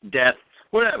terms, death,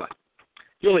 whatever.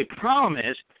 The only problem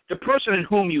is the person in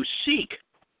whom you seek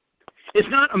is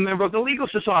not a member of the legal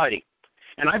society.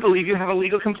 And I believe you have a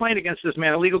legal complaint against this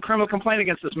man, a legal criminal complaint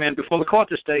against this man before the court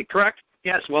this day, correct?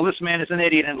 Yes, well, this man is an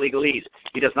idiot in legalese.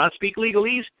 He does not speak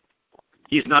legalese.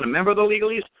 He's not a member of the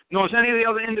legalese, nor is any of the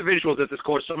other individuals that this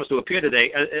court summons to appear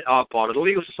today are part of the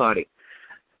legal society.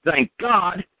 Thank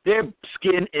God their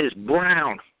skin is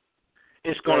brown.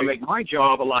 It's going to make my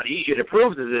job a lot easier to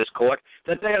prove to this court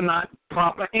that they are not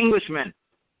proper Englishmen.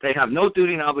 They have no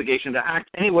duty and obligation to act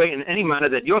any way in any manner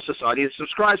that your society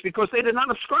subscribes because they did not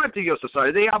subscribe to your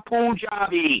society. They are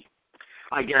Punjabi.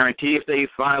 I guarantee if they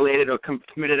violated or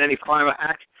committed any crime or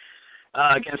act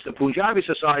against the Punjabi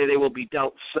society, they will be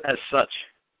dealt as such.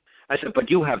 I said, but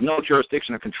you have no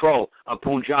jurisdiction or control of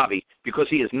Punjabi because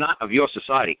he is not of your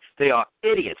society. They are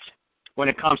idiots when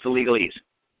it comes to legalese.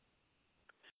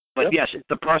 But yes,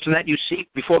 the person that you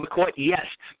seek before the court, yes,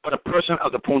 but a person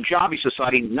of the Punjabi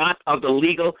society, not of the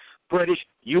legal British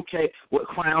UK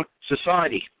Crown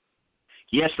society.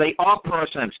 Yes, they are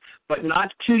persons, but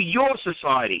not to your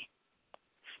society,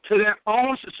 to their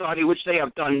own society, which they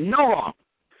have done no wrong.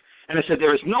 And I said,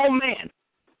 there is no man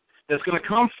that's going to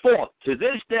come forth to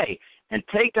this day and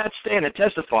take that stand and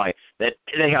testify that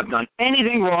they have done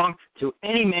anything wrong to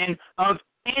any man of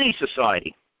any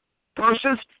society.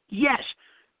 Persons, yes.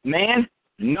 Man,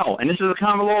 no. And this is a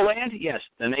common law land? Yes.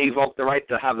 Then they evoke the right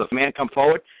to have the man come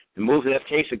forward and move their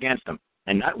case against them.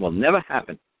 And that will never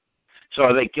happen. So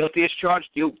are they guilty as charged?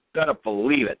 You better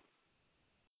believe it.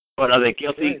 But are they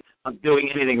guilty of doing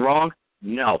anything wrong?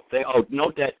 No. They owe no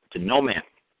debt to no man.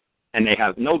 And they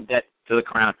have no debt to the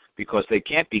Crown because they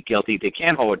can't be guilty. They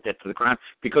can't hold a debt to the Crown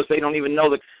because they don't even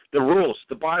know the rules,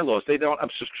 the bylaws. They don't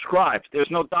subscribe. There's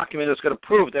no document that's going to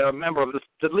prove they're a member of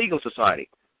the legal society.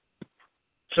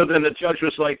 So then the judge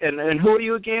was like, and who are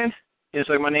you again? He's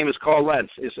like, my name is Carl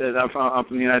Lentz. He said, I'm from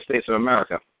the United States of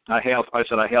America. I hail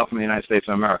from the United States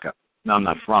of America. No, I'm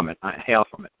not from it. I hail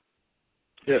from it.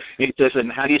 Yes. He says,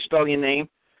 and how do you spell your name?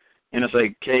 And it's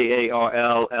like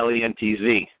Karllentz.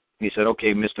 He said,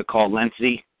 okay, Mr. Carl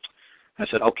Lentzy. I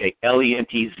said, okay,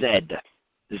 Lentz. Z.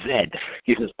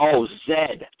 He says, oh, Z.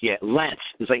 Yeah, Lentz.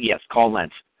 He's like, yes, Carl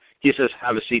Lentz. He says,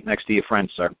 have a seat next to your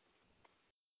friend, sir.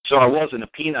 So I was in a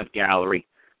peanut gallery,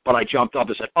 but I jumped up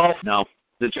and said, oh, no.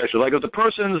 The judge was like, if the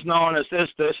person is known as this,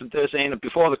 and this, and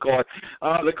before the court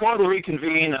will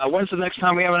reconvene. When's the next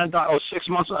time we have an indictment? 6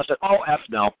 months. I said, oh, F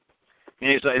no.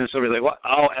 And he's like, what?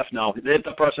 Oh, F no. There's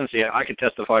the person's here. I can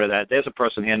testify to that. There's a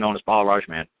person here known as Balaraj,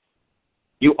 man.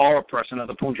 You are a person of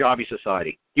the Punjabi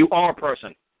society. You are a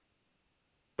person.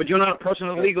 But you're not a person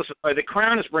of the legal society. The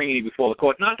Crown is bringing you before the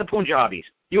court, not the Punjabis.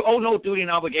 You owe no duty and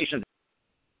obligation.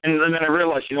 And then I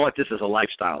realized, you know what, this is a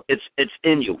lifestyle. It's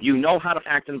in you. You know how to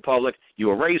act in public. You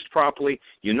were raised properly.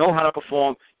 You know how to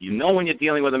perform. You know when you're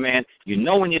dealing with a man. You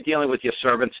know when you're dealing with your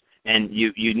servants. And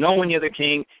you know when you're the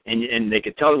king, and they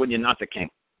can tell when you're not the king.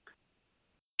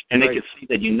 And they can see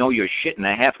that you know your shit in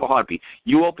a half a heartbeat.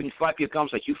 You flap your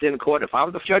gums like you did in court. If I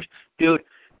was the judge, dude,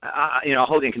 I'll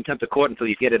hold you in contempt of court until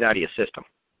you get it out of your system.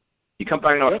 You come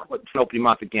back into court and open your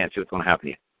mouth again, see what's going to happen to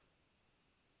you.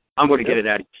 I'm going to get it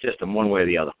out of your system one way or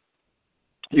the other.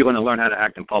 You're going to learn how to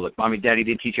act in public. Mommy, Daddy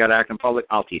didn't teach you how to act in public.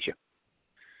 I'll teach you.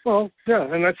 Well,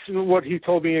 yeah, and that's what he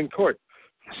told me in court.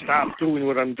 Stop doing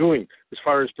what I'm doing as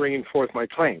far as bringing forth my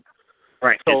claim.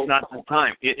 Right. So, it's not that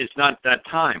time. It's not that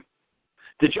time.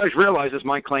 The judge realizes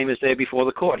my claim is there before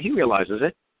the court. He realizes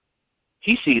it.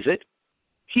 He sees it.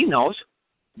 He knows.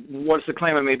 What's the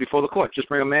claim I made before the court? Just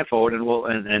bring a man forward,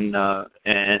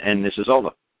 and this is over.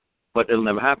 But it'll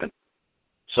never happen.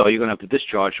 So you're going to have to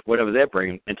discharge whatever they're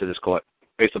bringing into this court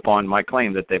based upon my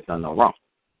claim that they've done no wrong.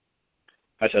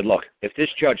 I said, look, if this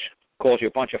judge calls you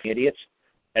a bunch of idiots,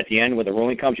 at the end when the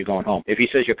ruling comes, you're going home. If he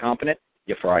says you're competent,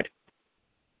 you're fried.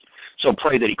 So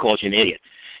pray that he calls you an idiot.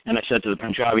 And I said to the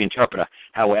Punjabi interpreter,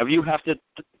 however you have to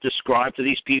describe to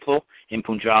these people in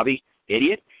Punjabi,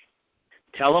 idiot,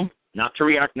 tell them not to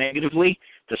react negatively,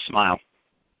 to smile.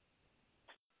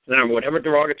 Then whatever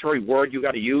derogatory word you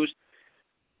got to use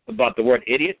about the word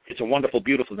idiot, it's a wonderful,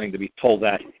 beautiful thing to be told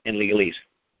that in legalese.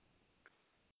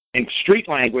 In street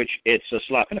language, it's a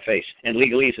slap in the face. In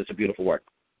legalese, it's a beautiful word.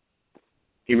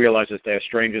 He realizes they're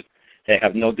strangers. They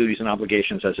have no duties and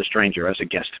obligations as a stranger, as a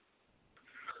guest.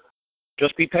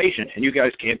 Just be patient, and you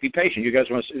guys can't be patient. You guys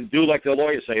want to do like the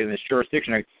lawyers say in this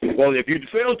jurisdiction. Well, if you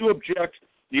fail to object,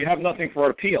 you have nothing for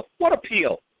an appeal. What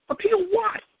appeal? Appeal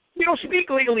what? You don't speak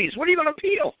legalese. What are you going to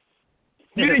appeal?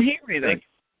 You didn't hear anything.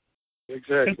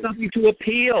 Exactly. There's nothing to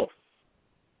appeal.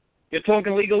 You're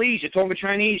talking legalese. You're talking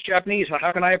Chinese, Japanese.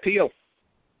 How can I appeal?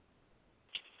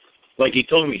 Like he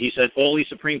told me, he said, all these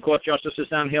Supreme Court justices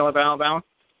down here of Alabama,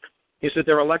 He said,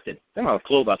 they're elected. They don't have a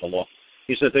clue about the law.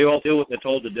 He says, they all do what they're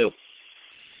told to do.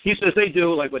 He says, they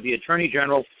do like what the attorney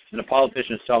general and the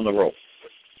politicians tell them to rule.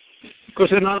 Because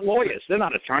they're not lawyers. They're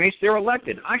not attorneys. They're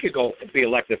elected. I could go be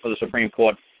elected for the Supreme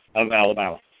Court of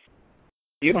Alabama.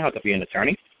 You don't have to be an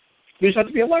attorney. You just have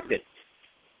to be elected.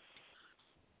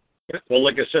 Well,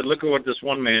 like I said, look at what this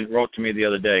one man wrote to me the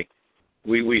other day.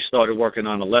 We started working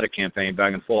on a letter campaign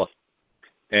back and forth.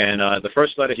 And the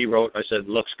first letter he wrote, I said,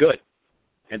 looks good.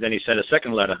 And then he sent a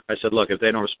second letter. I said, look, if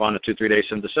they don't respond in 2-3 days,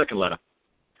 send the second letter.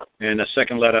 And the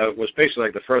second letter was basically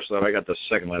like the first letter. I got the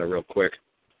second letter real quick,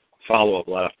 follow-up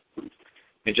letter.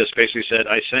 It just basically said,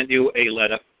 I sent you a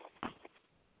letter.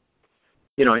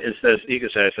 You know, it says, you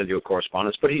could say I sent you a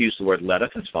correspondence, but he used the word letter.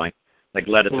 That's fine. Like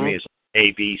letter to me is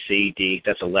A, B, C, D.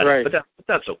 That's a letter. Right. But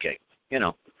that's okay. You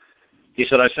know. He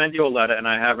said, I sent you a letter, and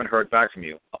I haven't heard back from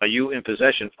you. Are you in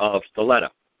possession of the letter?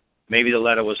 Maybe the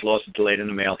letter was lost or delayed in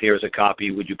the mail. Here is a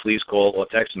copy. Would you please call or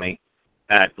text me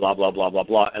at blah, blah, blah, blah,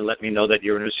 blah, and let me know that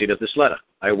you're in receipt of this letter.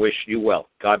 I wish you well.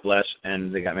 God bless.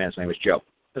 And the man's name is Joe.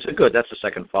 I said, good. That's the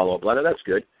second follow-up letter. That's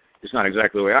good. It's not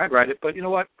exactly the way I'd write it, but you know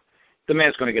what? The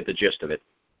man's going to get the gist of it.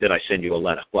 Did I send you a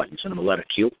letter? What, you sent him a letter,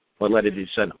 Q? What letter did you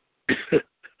send him?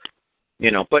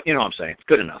 You know, but you know what I'm saying. It's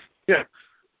good enough. Yeah.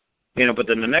 You know, but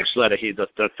then the next letter,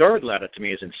 the third letter to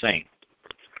me is insane.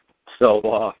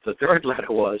 So the third letter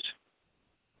was,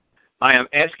 I am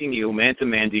asking you, man to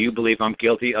man, do you believe I'm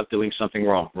guilty of doing something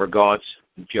wrong? Regards,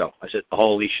 Joe. I said,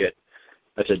 holy shit.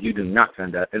 I said, you do not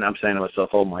send that. And I'm saying to myself,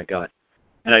 oh, my God.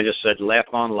 And I just said, laugh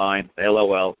online,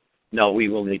 LOL. No, we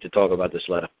will need to talk about this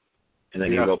letter. And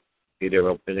then and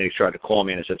then he tried to call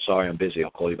me, and I said, sorry, I'm busy.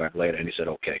 I'll call you back later. And he said,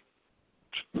 okay.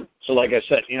 So like I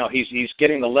said, you know, he's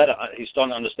getting the letter. He's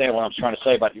starting to understand what I'm trying to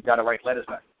say about you've got to write letters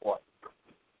back and forth.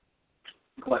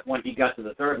 But when he got to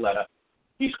the third letter,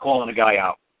 he's calling the guy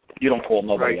out. You don't call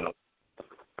nobody out.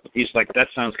 He's like, that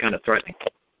sounds kind of threatening.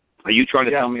 Are you trying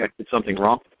to tell me I did something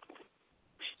wrong?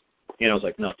 You know, I was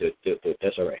like, no, dude,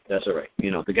 that's all right. That's all right.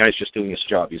 You know, the guy's just doing his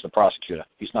job. He's the prosecutor.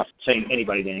 He's not saying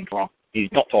anybody did anything wrong. You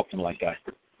don't talk to him like that.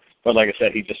 But like I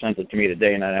said, he just sent it to me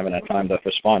today, and I haven't had time to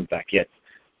respond back yet.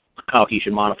 How he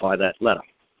should modify that letter.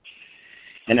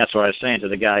 And that's what I was saying to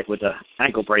the guy with the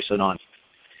ankle bracelet on.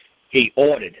 He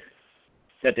ordered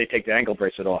that they take the ankle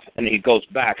bracelet off, and he goes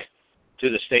back to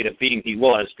the state of being he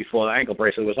was before the ankle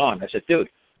bracelet was on. I said, dude,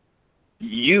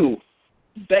 you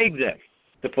begged them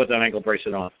to put that ankle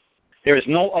bracelet on. There is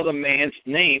no other man's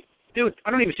name. Dude,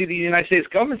 I don't even see the United States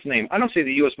government's name. I don't see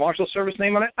the U.S. Marshal Service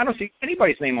name on it. I don't see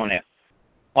anybody's name on there,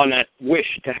 on that wish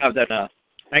to have that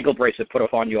ankle bracelet put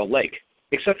up on your leg,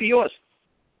 except for yours.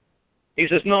 He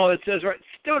says, no, it says, right.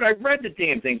 Dude, I read the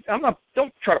damn thing.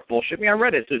 Don't try to bullshit me. I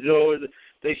read it.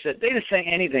 They said, they didn't say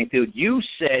anything, dude. You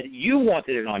said you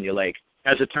wanted it on your leg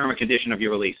as a term and condition of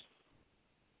your release.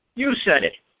 You said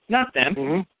it, not them.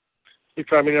 Mm-hmm. He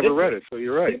probably never read it, so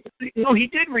you're right. No, he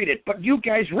did read it, but you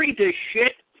guys read this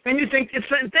shit, and you think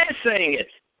they're saying it.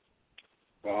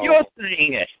 Wow. You're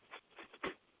saying it.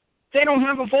 They don't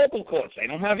have a vocal cords. They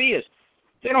don't have ears.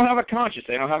 They don't have a conscience.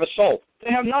 They don't have a soul.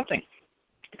 They have nothing.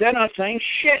 They're not saying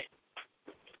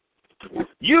shit.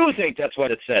 You think that's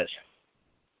what it says.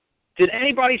 Did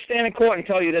anybody stand in court and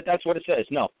tell you that that's what it says?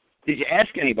 No. Did you ask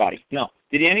anybody? No.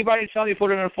 Did anybody tell you to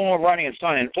put it in a form of writing and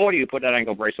sign and order you to put that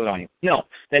ankle bracelet on you? No.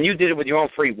 Then you did it with your own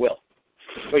free will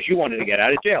because you wanted to get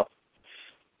out of jail.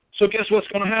 So guess what's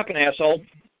going to happen, asshole?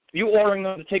 You ordering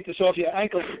them to take this off your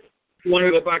ankle, you want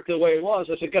to go back to the way it was.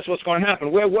 I said, guess what's going to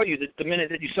happen? Where were you the minute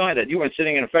that you signed it? You weren't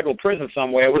sitting in a federal prison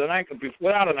somewhere with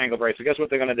without an ankle bracelet. Guess what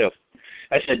they're going to do?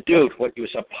 I said, dude, what you're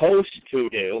supposed to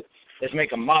do is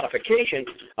make a modification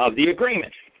of the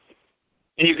agreement.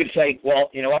 And you could say, well,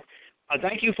 you know what?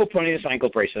 Thank you for putting this ankle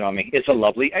bracelet on me. It's a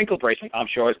lovely ankle bracelet. I'm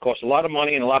sure it costs a lot of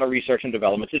money and a lot of research and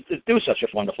development to do such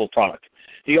a wonderful product.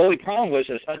 The only problem was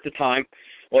at the time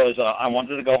was I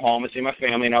wanted to go home and see my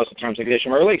family, and that was the terms and conditions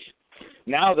of my release.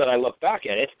 Now that I look back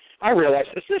at it, I realize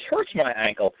this hurts my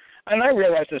ankle. And I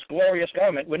realize this glorious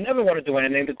government would never want to do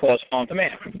anything to cause harm to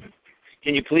man.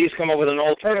 Can you please come up with an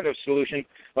alternative solution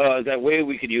that way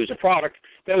we could use a product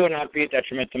that would not be a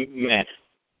detriment to man?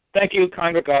 Thank you.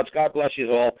 Kind regards. God bless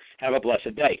you all. Have a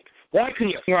blessed day. Why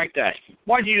couldn't you write that?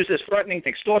 Why did you use this threatening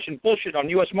extortion bullshit on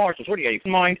U.S. Marshals? What do you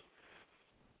mind?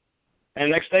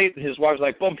 And the next day, his wife was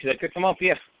like, boom, they picked him up.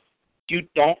 Yeah. You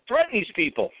don't threaten these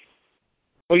people.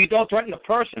 Or you don't threaten the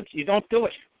person. You don't do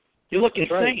it. You look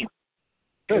insane.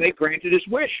 So they granted his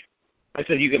wish. I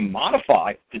said, you can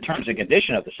modify the terms and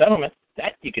condition of the settlement.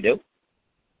 That you could do.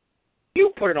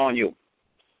 You put it on you.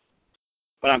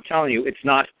 But I'm telling you, it's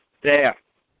not there.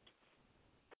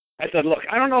 I said, look,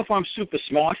 I don't know if I'm super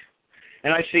smart,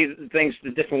 and I see things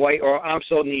the different way, or I'm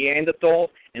so Neanderthal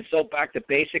and so back to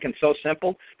basic and so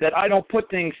simple that I don't put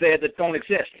things there that don't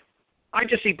exist. I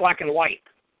just see black and white.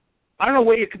 I don't know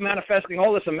where you're manifesting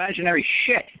all this imaginary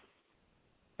shit.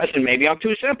 I said, maybe I'm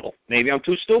too simple. Maybe I'm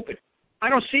too stupid. I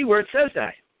don't see where it says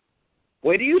that.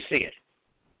 Where do you see it?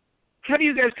 How do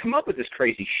you guys come up with this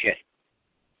crazy shit?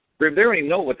 They already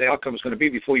know what the outcome is going to be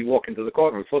before you walk into the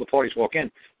courtroom, before the parties walk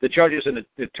in. The judges and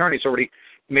the attorneys already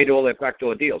made all their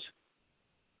backdoor deals.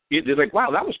 They're like, wow,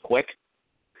 that was quick.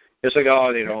 It's like,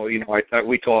 oh,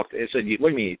 we talked. They said, what do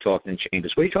you mean you talked in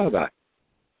chambers? What are you talking about?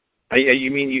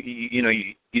 You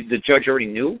mean the judge already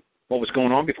knew what was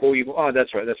going on before you? Oh,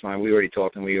 that's right, that's fine. We already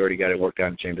talked and we already got it worked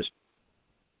out in chambers.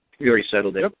 We already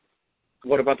settled it. Yep.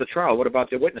 What about the trial? What about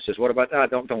the witnesses? What about that?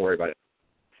 Don't worry about it.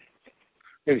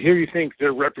 And here you think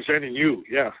they're representing you.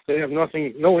 Yeah, they have no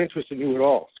interest in you at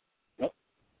all. Nope.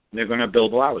 They're going to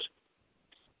bill hours.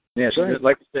 Yeah, so right.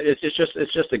 Like it's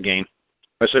just a game.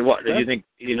 I said, what? Yeah. Do you think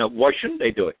why shouldn't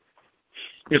they do it?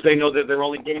 Because they know that they're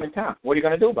only game in town. What are you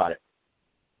going to do about it?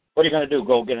 What are you going to do?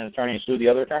 Go get an attorney and sue the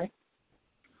other attorney?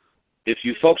 If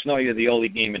you folks know you're the only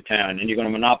game in town and you're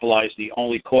going to monopolize the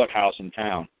only courthouse in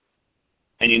town,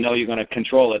 and you know you're going to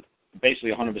control it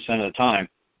basically 100% of the time,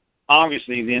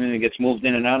 obviously the anything that gets moved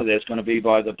in and out of there is going to be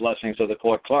by the blessings of the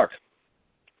court clerk.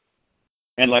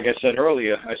 And like I said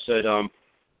earlier, I said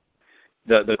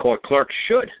the court clerk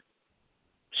should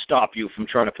stop you from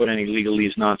trying to put any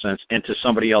legalese nonsense into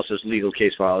somebody else's legal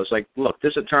case file. It's like, look,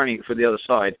 this attorney for the other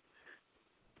side,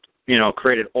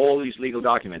 created all these legal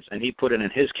documents, and he put it in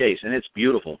his case, and it's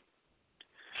beautiful.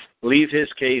 Leave his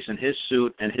case and his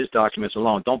suit and his documents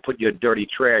alone. Don't put your dirty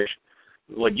trash,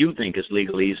 what you think is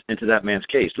legalese, into that man's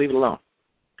case. Leave it alone.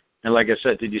 And like I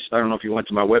said, I don't know if you went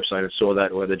to my website and saw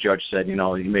that, where the judge said, he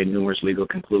made numerous legal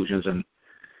conclusions, and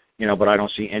but I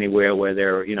don't see anywhere where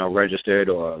they're, registered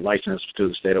or licensed to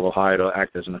the state of Ohio to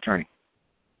act as an attorney.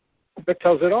 That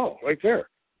tells it all, right there.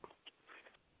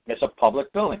 It's a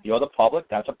public building. You're the public.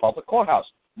 That's a public courthouse.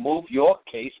 Move your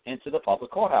case into the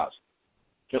public courthouse,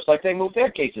 just like they moved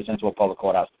their cases into a public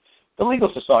courthouse. The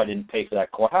legal society didn't pay for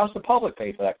that courthouse. The public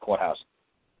paid for that courthouse.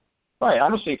 Right. I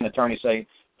don't see an attorney say,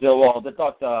 well,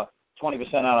 deduct 20%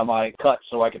 out of my cut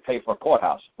so I could pay for a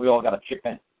courthouse. We all got to chip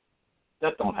in.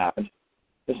 That don't happen.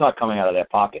 It's not coming out of their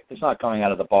pocket. It's not coming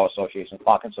out of the Bar Association's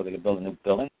pocket so they can build a new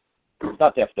building. It's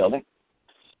not their building.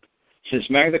 Since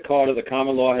Magna Carta, the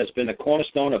common law has been the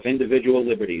cornerstone of individual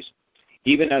liberties,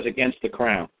 even as against the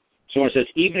crown. So when it says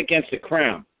even against the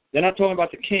crown, they're not talking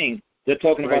about the king. They're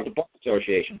talking about the Bar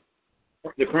Association.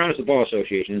 The crown is the Bar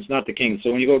Association. It's not the king.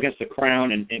 So when you go against the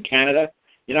crown in Canada,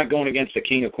 you're not going against the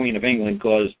king or queen of England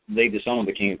because they disowned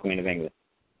the king or queen of England.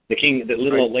 The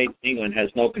little old lady in England has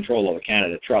no control over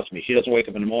Canada. Trust me. She doesn't wake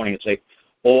up in the morning and say,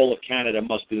 all of Canada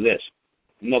must do this.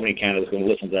 Nobody in Canada is going to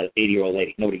listen to that 80-year-old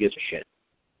lady. Nobody gives a shit.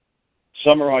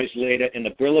 Summarized later in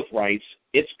the Bill of Rights,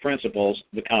 its principles,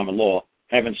 the common law,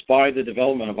 have inspired the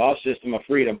development of our system of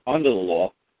freedom under the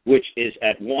law, which is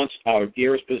at once our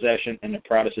dearest possession and the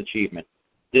proudest achievement.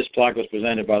 This plaque was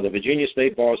presented by the Virginia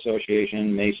State Bar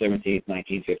Association, May 17,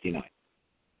 1959.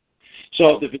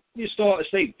 So the Virginia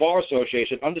State Bar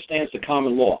Association understands the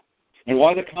common law, and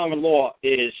why the common law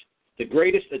is the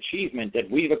greatest achievement that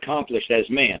we've accomplished as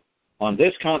man on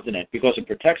this continent, because it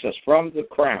protects us from the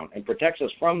crown and protects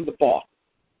us from the bar.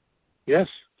 Yes.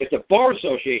 If the Bar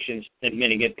Association's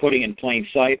admitting it, putting in plain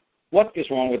sight, what is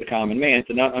wrong with the common man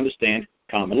to not understand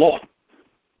common law?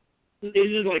 This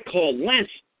is what Carl Lentz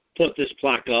put this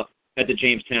plaque up at the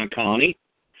Jamestown Colony.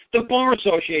 The Bar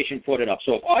Association put it up.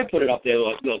 So if I put it up there,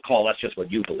 they'll call that's just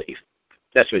what you believe.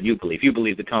 That's what you believe. You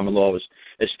believe the common law was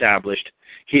established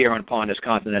here upon this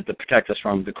continent to protect us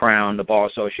from the crown, the Bar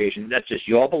Association. That's just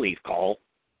your belief, Carl.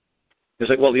 It's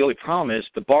like, well, the only problem is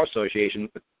the Bar Association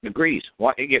agrees.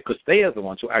 Why? Yeah, because they are the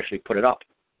ones who actually put it up.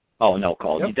 Oh, no,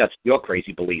 Carl, that's your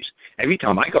crazy beliefs. Every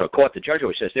time I go to court, the judge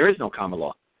always says there is no common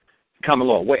law. Common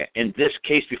law where? In this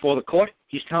case before the court,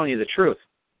 he's telling you the truth.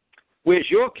 Where's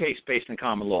your case based in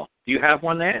common law? Do you have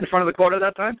one there in front of the court at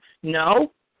that time?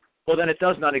 No? Well, then it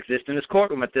does not exist in this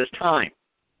courtroom at this time.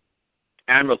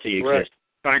 Admiralty exists.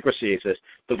 Bankruptcy exists.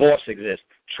 Divorce exists.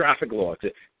 Traffic law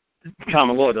exists.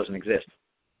 Common law doesn't exist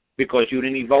because you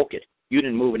didn't evoke it. You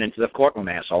didn't move it into the courtroom,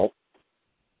 asshole.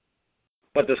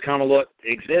 But does common law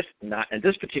exist? Not at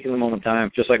this particular moment in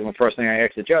time. Just like the first thing I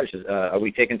asked the judge is, are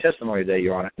we taking testimony today,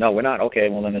 Your Honor? No, we're not. Okay,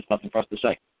 well, then there's nothing for us to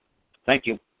say. Thank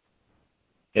you.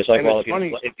 It's like, well, if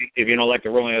you don't like the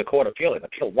ruling of the court, appeal it.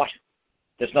 Appeal what?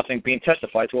 There's nothing being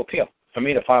testified to appeal. For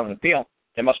me to file an appeal,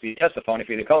 there must be testifying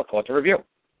for the appellate court to review.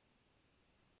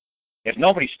 If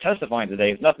nobody's testifying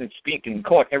today, if nothing's speaking in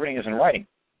court, everything is in writing.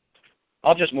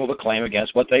 I'll just move a claim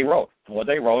against what they wrote. And what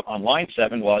they wrote on line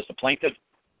 7 was the plaintiff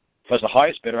was the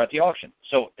highest bidder at the auction.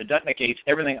 So that negates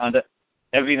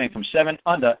everything from 7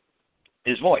 under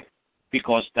is void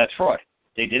because that's fraud.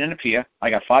 They didn't appear. I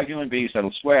got 5 human beings that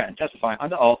will swear and testify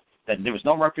under oath that there was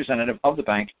no representative of the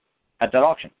bank at that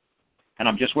auction. And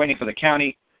I'm just waiting for the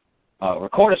county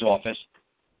recorder's office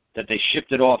that they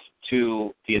shipped it off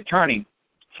to the attorney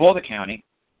for the county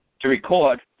to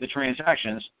record the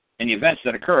transactions and the events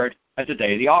that occurred at the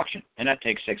day of the auction. And that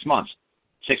takes 6 months.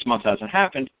 6 months hasn't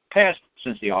passed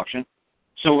since the auction,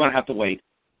 so we're going to have to wait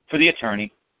for the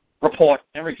attorney report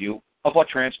and review of what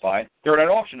transpired during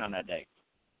that auction on that day.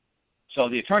 So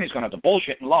the attorney's going to have to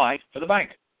bullshit and lie for the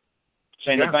bank,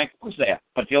 saying the bank was there.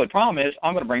 But the only problem is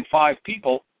I'm going to bring 5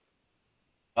 people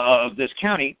of this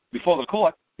county before the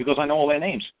court because I know all their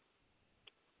names.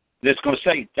 That's going to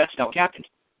say, that's not what happened.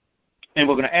 And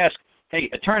we're going to ask, hey,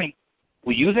 attorney,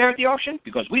 were you there at the auction?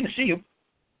 Because we didn't see you.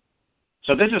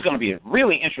 So this is going to be a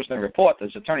really interesting report that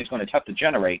this attorney's going to have to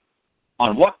generate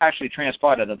on what actually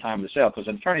transpired at the time of the sale, because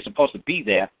the attorney's supposed to be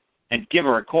there and give a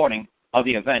recording of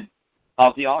the event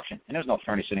of the auction. And there's no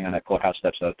attorney sitting on that courthouse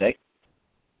steps that day.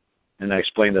 And I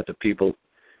explained that to people.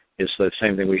 It's the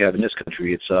same thing we have in this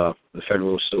country. It's the Federal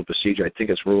Rules of Civil Procedure. I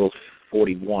think it's Rule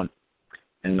 41.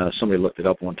 And somebody looked it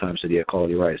up one time and said, yeah, Carl,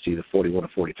 you're right. It's either 41 or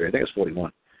 43. I think it's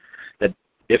 41. That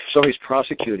if somebody's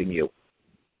prosecuting you,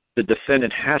 the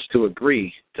defendant has to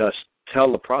agree to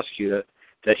tell the prosecutor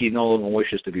that he no longer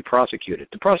wishes to be prosecuted.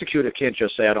 The prosecutor can't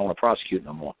just say, I don't want to prosecute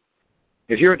no more.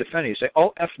 If you're a defendant, you say,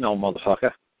 oh, F no,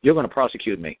 motherfucker. You're going to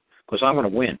prosecute me because I'm going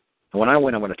to win. And when I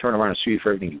win, I'm going to turn around and sue you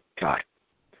for everything you got.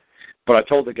 But I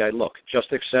told the guy, look,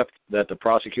 just accept that the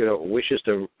prosecutor wishes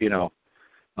to,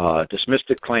 dismiss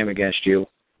the claim against you,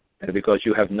 and because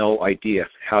you have no idea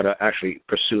how to actually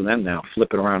pursue them now, flip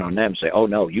it around on them, say, oh,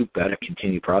 no, you better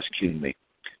continue prosecuting me.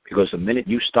 Because the minute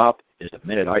you stop is the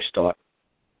minute I start,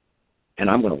 and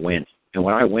I'm going to win. And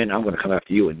when I win, I'm going to come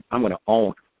after you, and I'm going to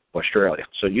own Australia.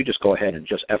 So you just go ahead and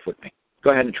just F with me.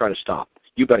 Go ahead and try to stop.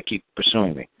 You better keep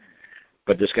pursuing me.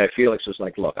 But this guy Felix was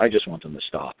like, look, I just want them to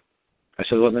stop. I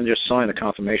said, well, then just sign the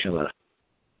confirmation letter.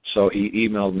 So he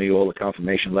emailed me all the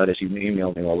confirmation letters. He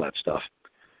emailed me all that stuff.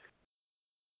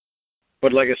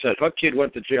 But like I said, her kid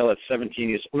went to jail at 17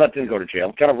 years. Well, didn't go to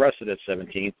jail. Got arrested at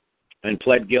 17 and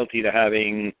pled guilty to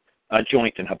having a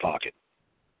joint in her pocket.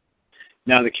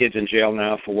 Now the kid's in jail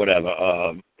now for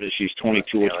whatever. She's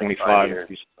 22 or 25.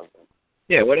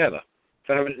 Yeah, whatever.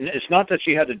 It's not that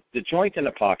she had the joint in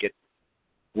the pocket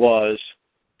was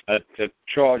a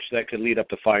charge that could lead up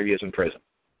to 5 years in prison.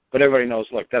 But everybody knows,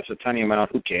 look, that's a tiny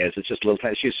amount. Who cares? It's just a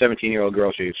little. She's a 17-year-old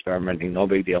girl. She's experimenting. No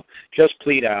big deal. Just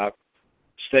plead out.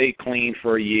 Stay clean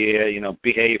for a year.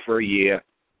 Behave for a year,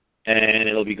 and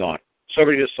it'll be gone. So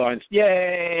everybody just signs,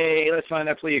 yay, let's sign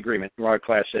that plea agreement. Our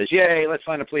class says, yay, let's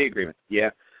sign a plea agreement. Yeah.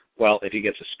 Well, if he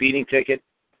gets a speeding ticket,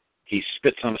 he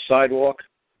spits on the sidewalk.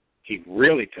 He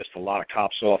really pissed a lot of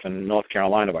cops off in North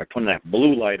Carolina by putting that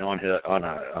blue light on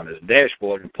his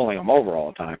dashboard and pulling him over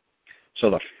all the time. So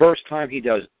the first time he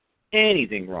does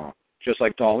anything wrong, just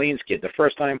like Darlene's kid, the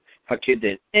first time her kid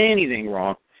did anything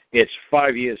wrong, it's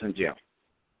 5 years in jail.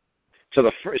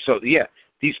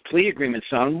 These plea agreements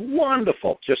sound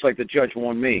wonderful, just like the judge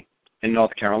warned me in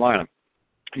North Carolina.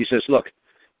 He says, look,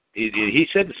 he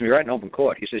said this to me right in open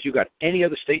court. He says, you got any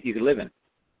other state you could live in?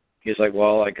 He's like,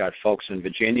 well, I got folks in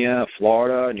Virginia,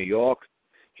 Florida, New York.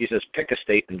 He says, pick a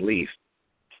state and leave.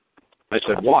 I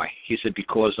said, why? He said,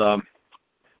 because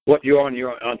you're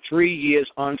on 3 years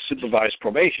unsupervised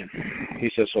probation. He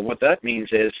says, so what that means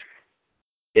is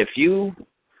if you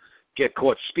get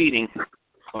caught speeding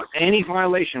or any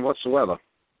violation whatsoever,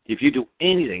 if you do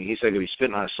anything, he said, it could be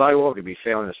spitting on a sidewalk, it could be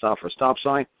failing to stop for a stop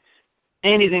sign,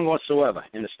 anything whatsoever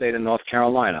in the state of North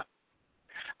Carolina.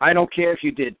 I don't care if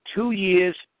you did 2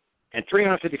 years and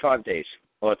 355 days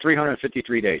or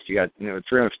 353 days. You got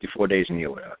 354 days in the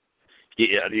year.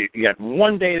 You got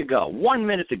 1 day to go, 1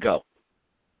 minute to go,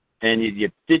 and you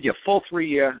did your full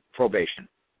 3-year probation.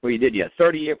 Well, you did your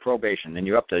 30-year probation, and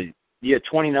you're up to year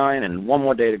 29 and 1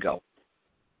 more day to go.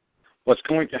 What's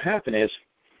going to happen is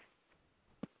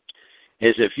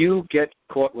if you get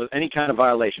caught with any kind of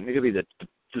violation, it could be the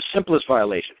simplest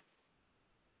violation.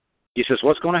 He says,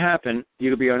 what's going to happen,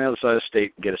 you could be on the other side of the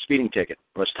state and get a speeding ticket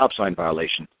or a stop sign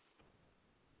violation.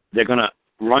 They're going to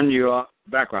run your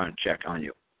background check on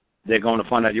you. They're going to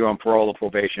find out you're on parole or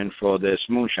probation for this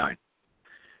moonshine.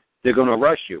 They're going to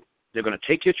arrest you. They're going to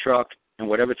take your truck and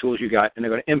whatever tools you got, and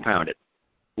they're going to impound it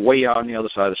way out on the other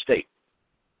side of the state.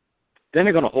 Then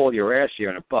they're going to haul your ass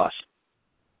here in a bus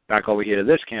back over here to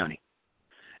this county.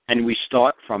 And we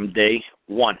start from day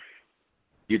one.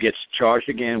 You get charged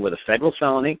again with a federal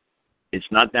felony. It's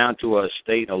not down to a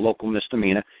state or local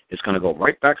misdemeanor. It's going to go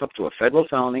right back up to a federal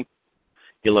felony.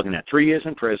 You're looking at 3 years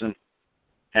in prison,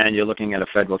 and you're looking at a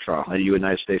federal trial, a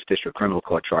United States District Criminal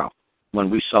Court trial, when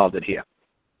we solved it here.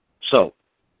 So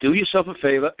do yourself a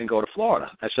favor and go to Florida.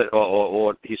 I said,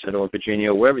 or he said, or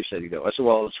Virginia, or wherever he said you go. I said,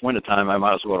 well, it's wintertime. I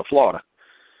might as well go to Florida,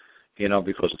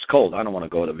 because it's cold. I don't want to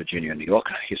go to Virginia or New York.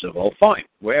 He said, well, fine.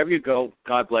 Wherever you go,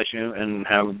 God bless you, and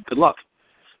have good luck.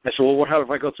 I said, well, what happens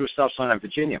if I go through a stop sign in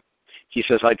Virginia? He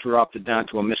says, I dropped it down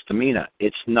to a misdemeanor.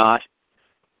 It's not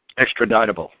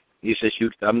extraditable. He says,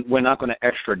 we're not going to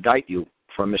extradite you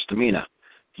for a misdemeanor.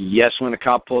 Yes, when the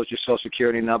cop pulls your Social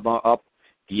Security number up.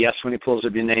 Yes, when he pulls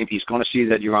up your name, he's going to see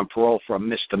that you're on parole for a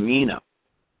misdemeanor.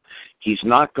 He's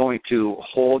not going to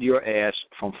hold your ass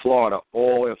from Florida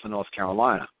all the way up to North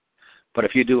Carolina. But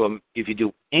if you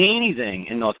do anything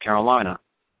in North Carolina,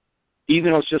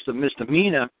 even though it's just a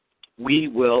misdemeanor, we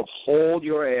will hold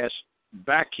your ass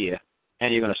back here,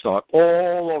 and you're going to start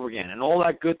all over again. And all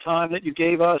that good time that you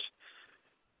gave us,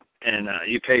 and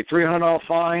you paid $300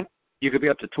 fine, you could be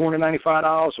up to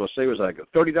 $295, or say it was like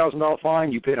a $30,000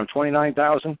 fine, you paid them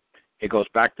 $29,000, it goes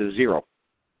back to zero,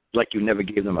 like you never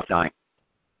gave them a dime.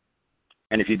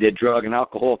 And if you did drug and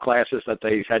alcohol classes that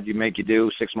they had you make you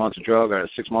do, 6 months of drug or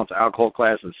 6 months of alcohol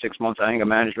class and 6 months of anger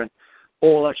management,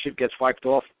 all that shit gets wiped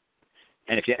off.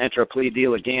 And if you enter a plea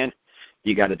deal again,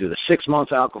 you got to do the 6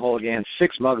 months alcohol again,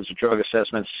 6 months of drug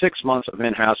assessment, 6 months of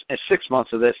in-house, and 6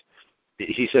 months of this.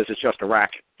 He says it's just a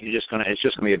racket. It's just going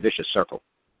to be a vicious circle.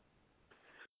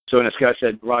 So when this guy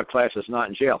said Rod Class is not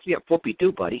in jail, yeah,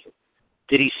 whoopie-doo, buddy.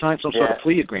 Did he sign some sort of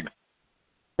plea agreement?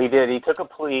 He did. He took a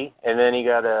plea, and then he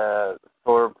got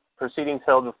for proceedings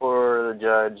held before the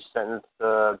judge, sentenced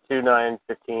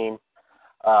 2-9-15.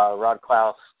 Rod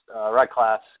Class,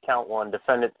 count 1,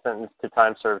 defendant sentenced to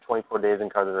time served 24 days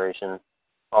incarceration,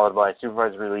 followed by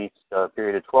supervised release,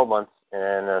 period of 12 months,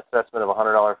 and an assessment of a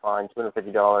 $100 fine,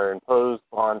 $250 imposed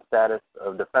upon status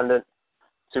of defendant,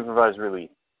 supervised release.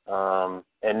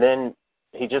 And then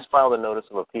he just filed a notice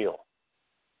of appeal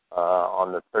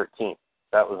on the 13th.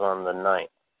 That was on the 9th.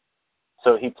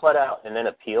 So he pled out and then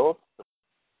appealed,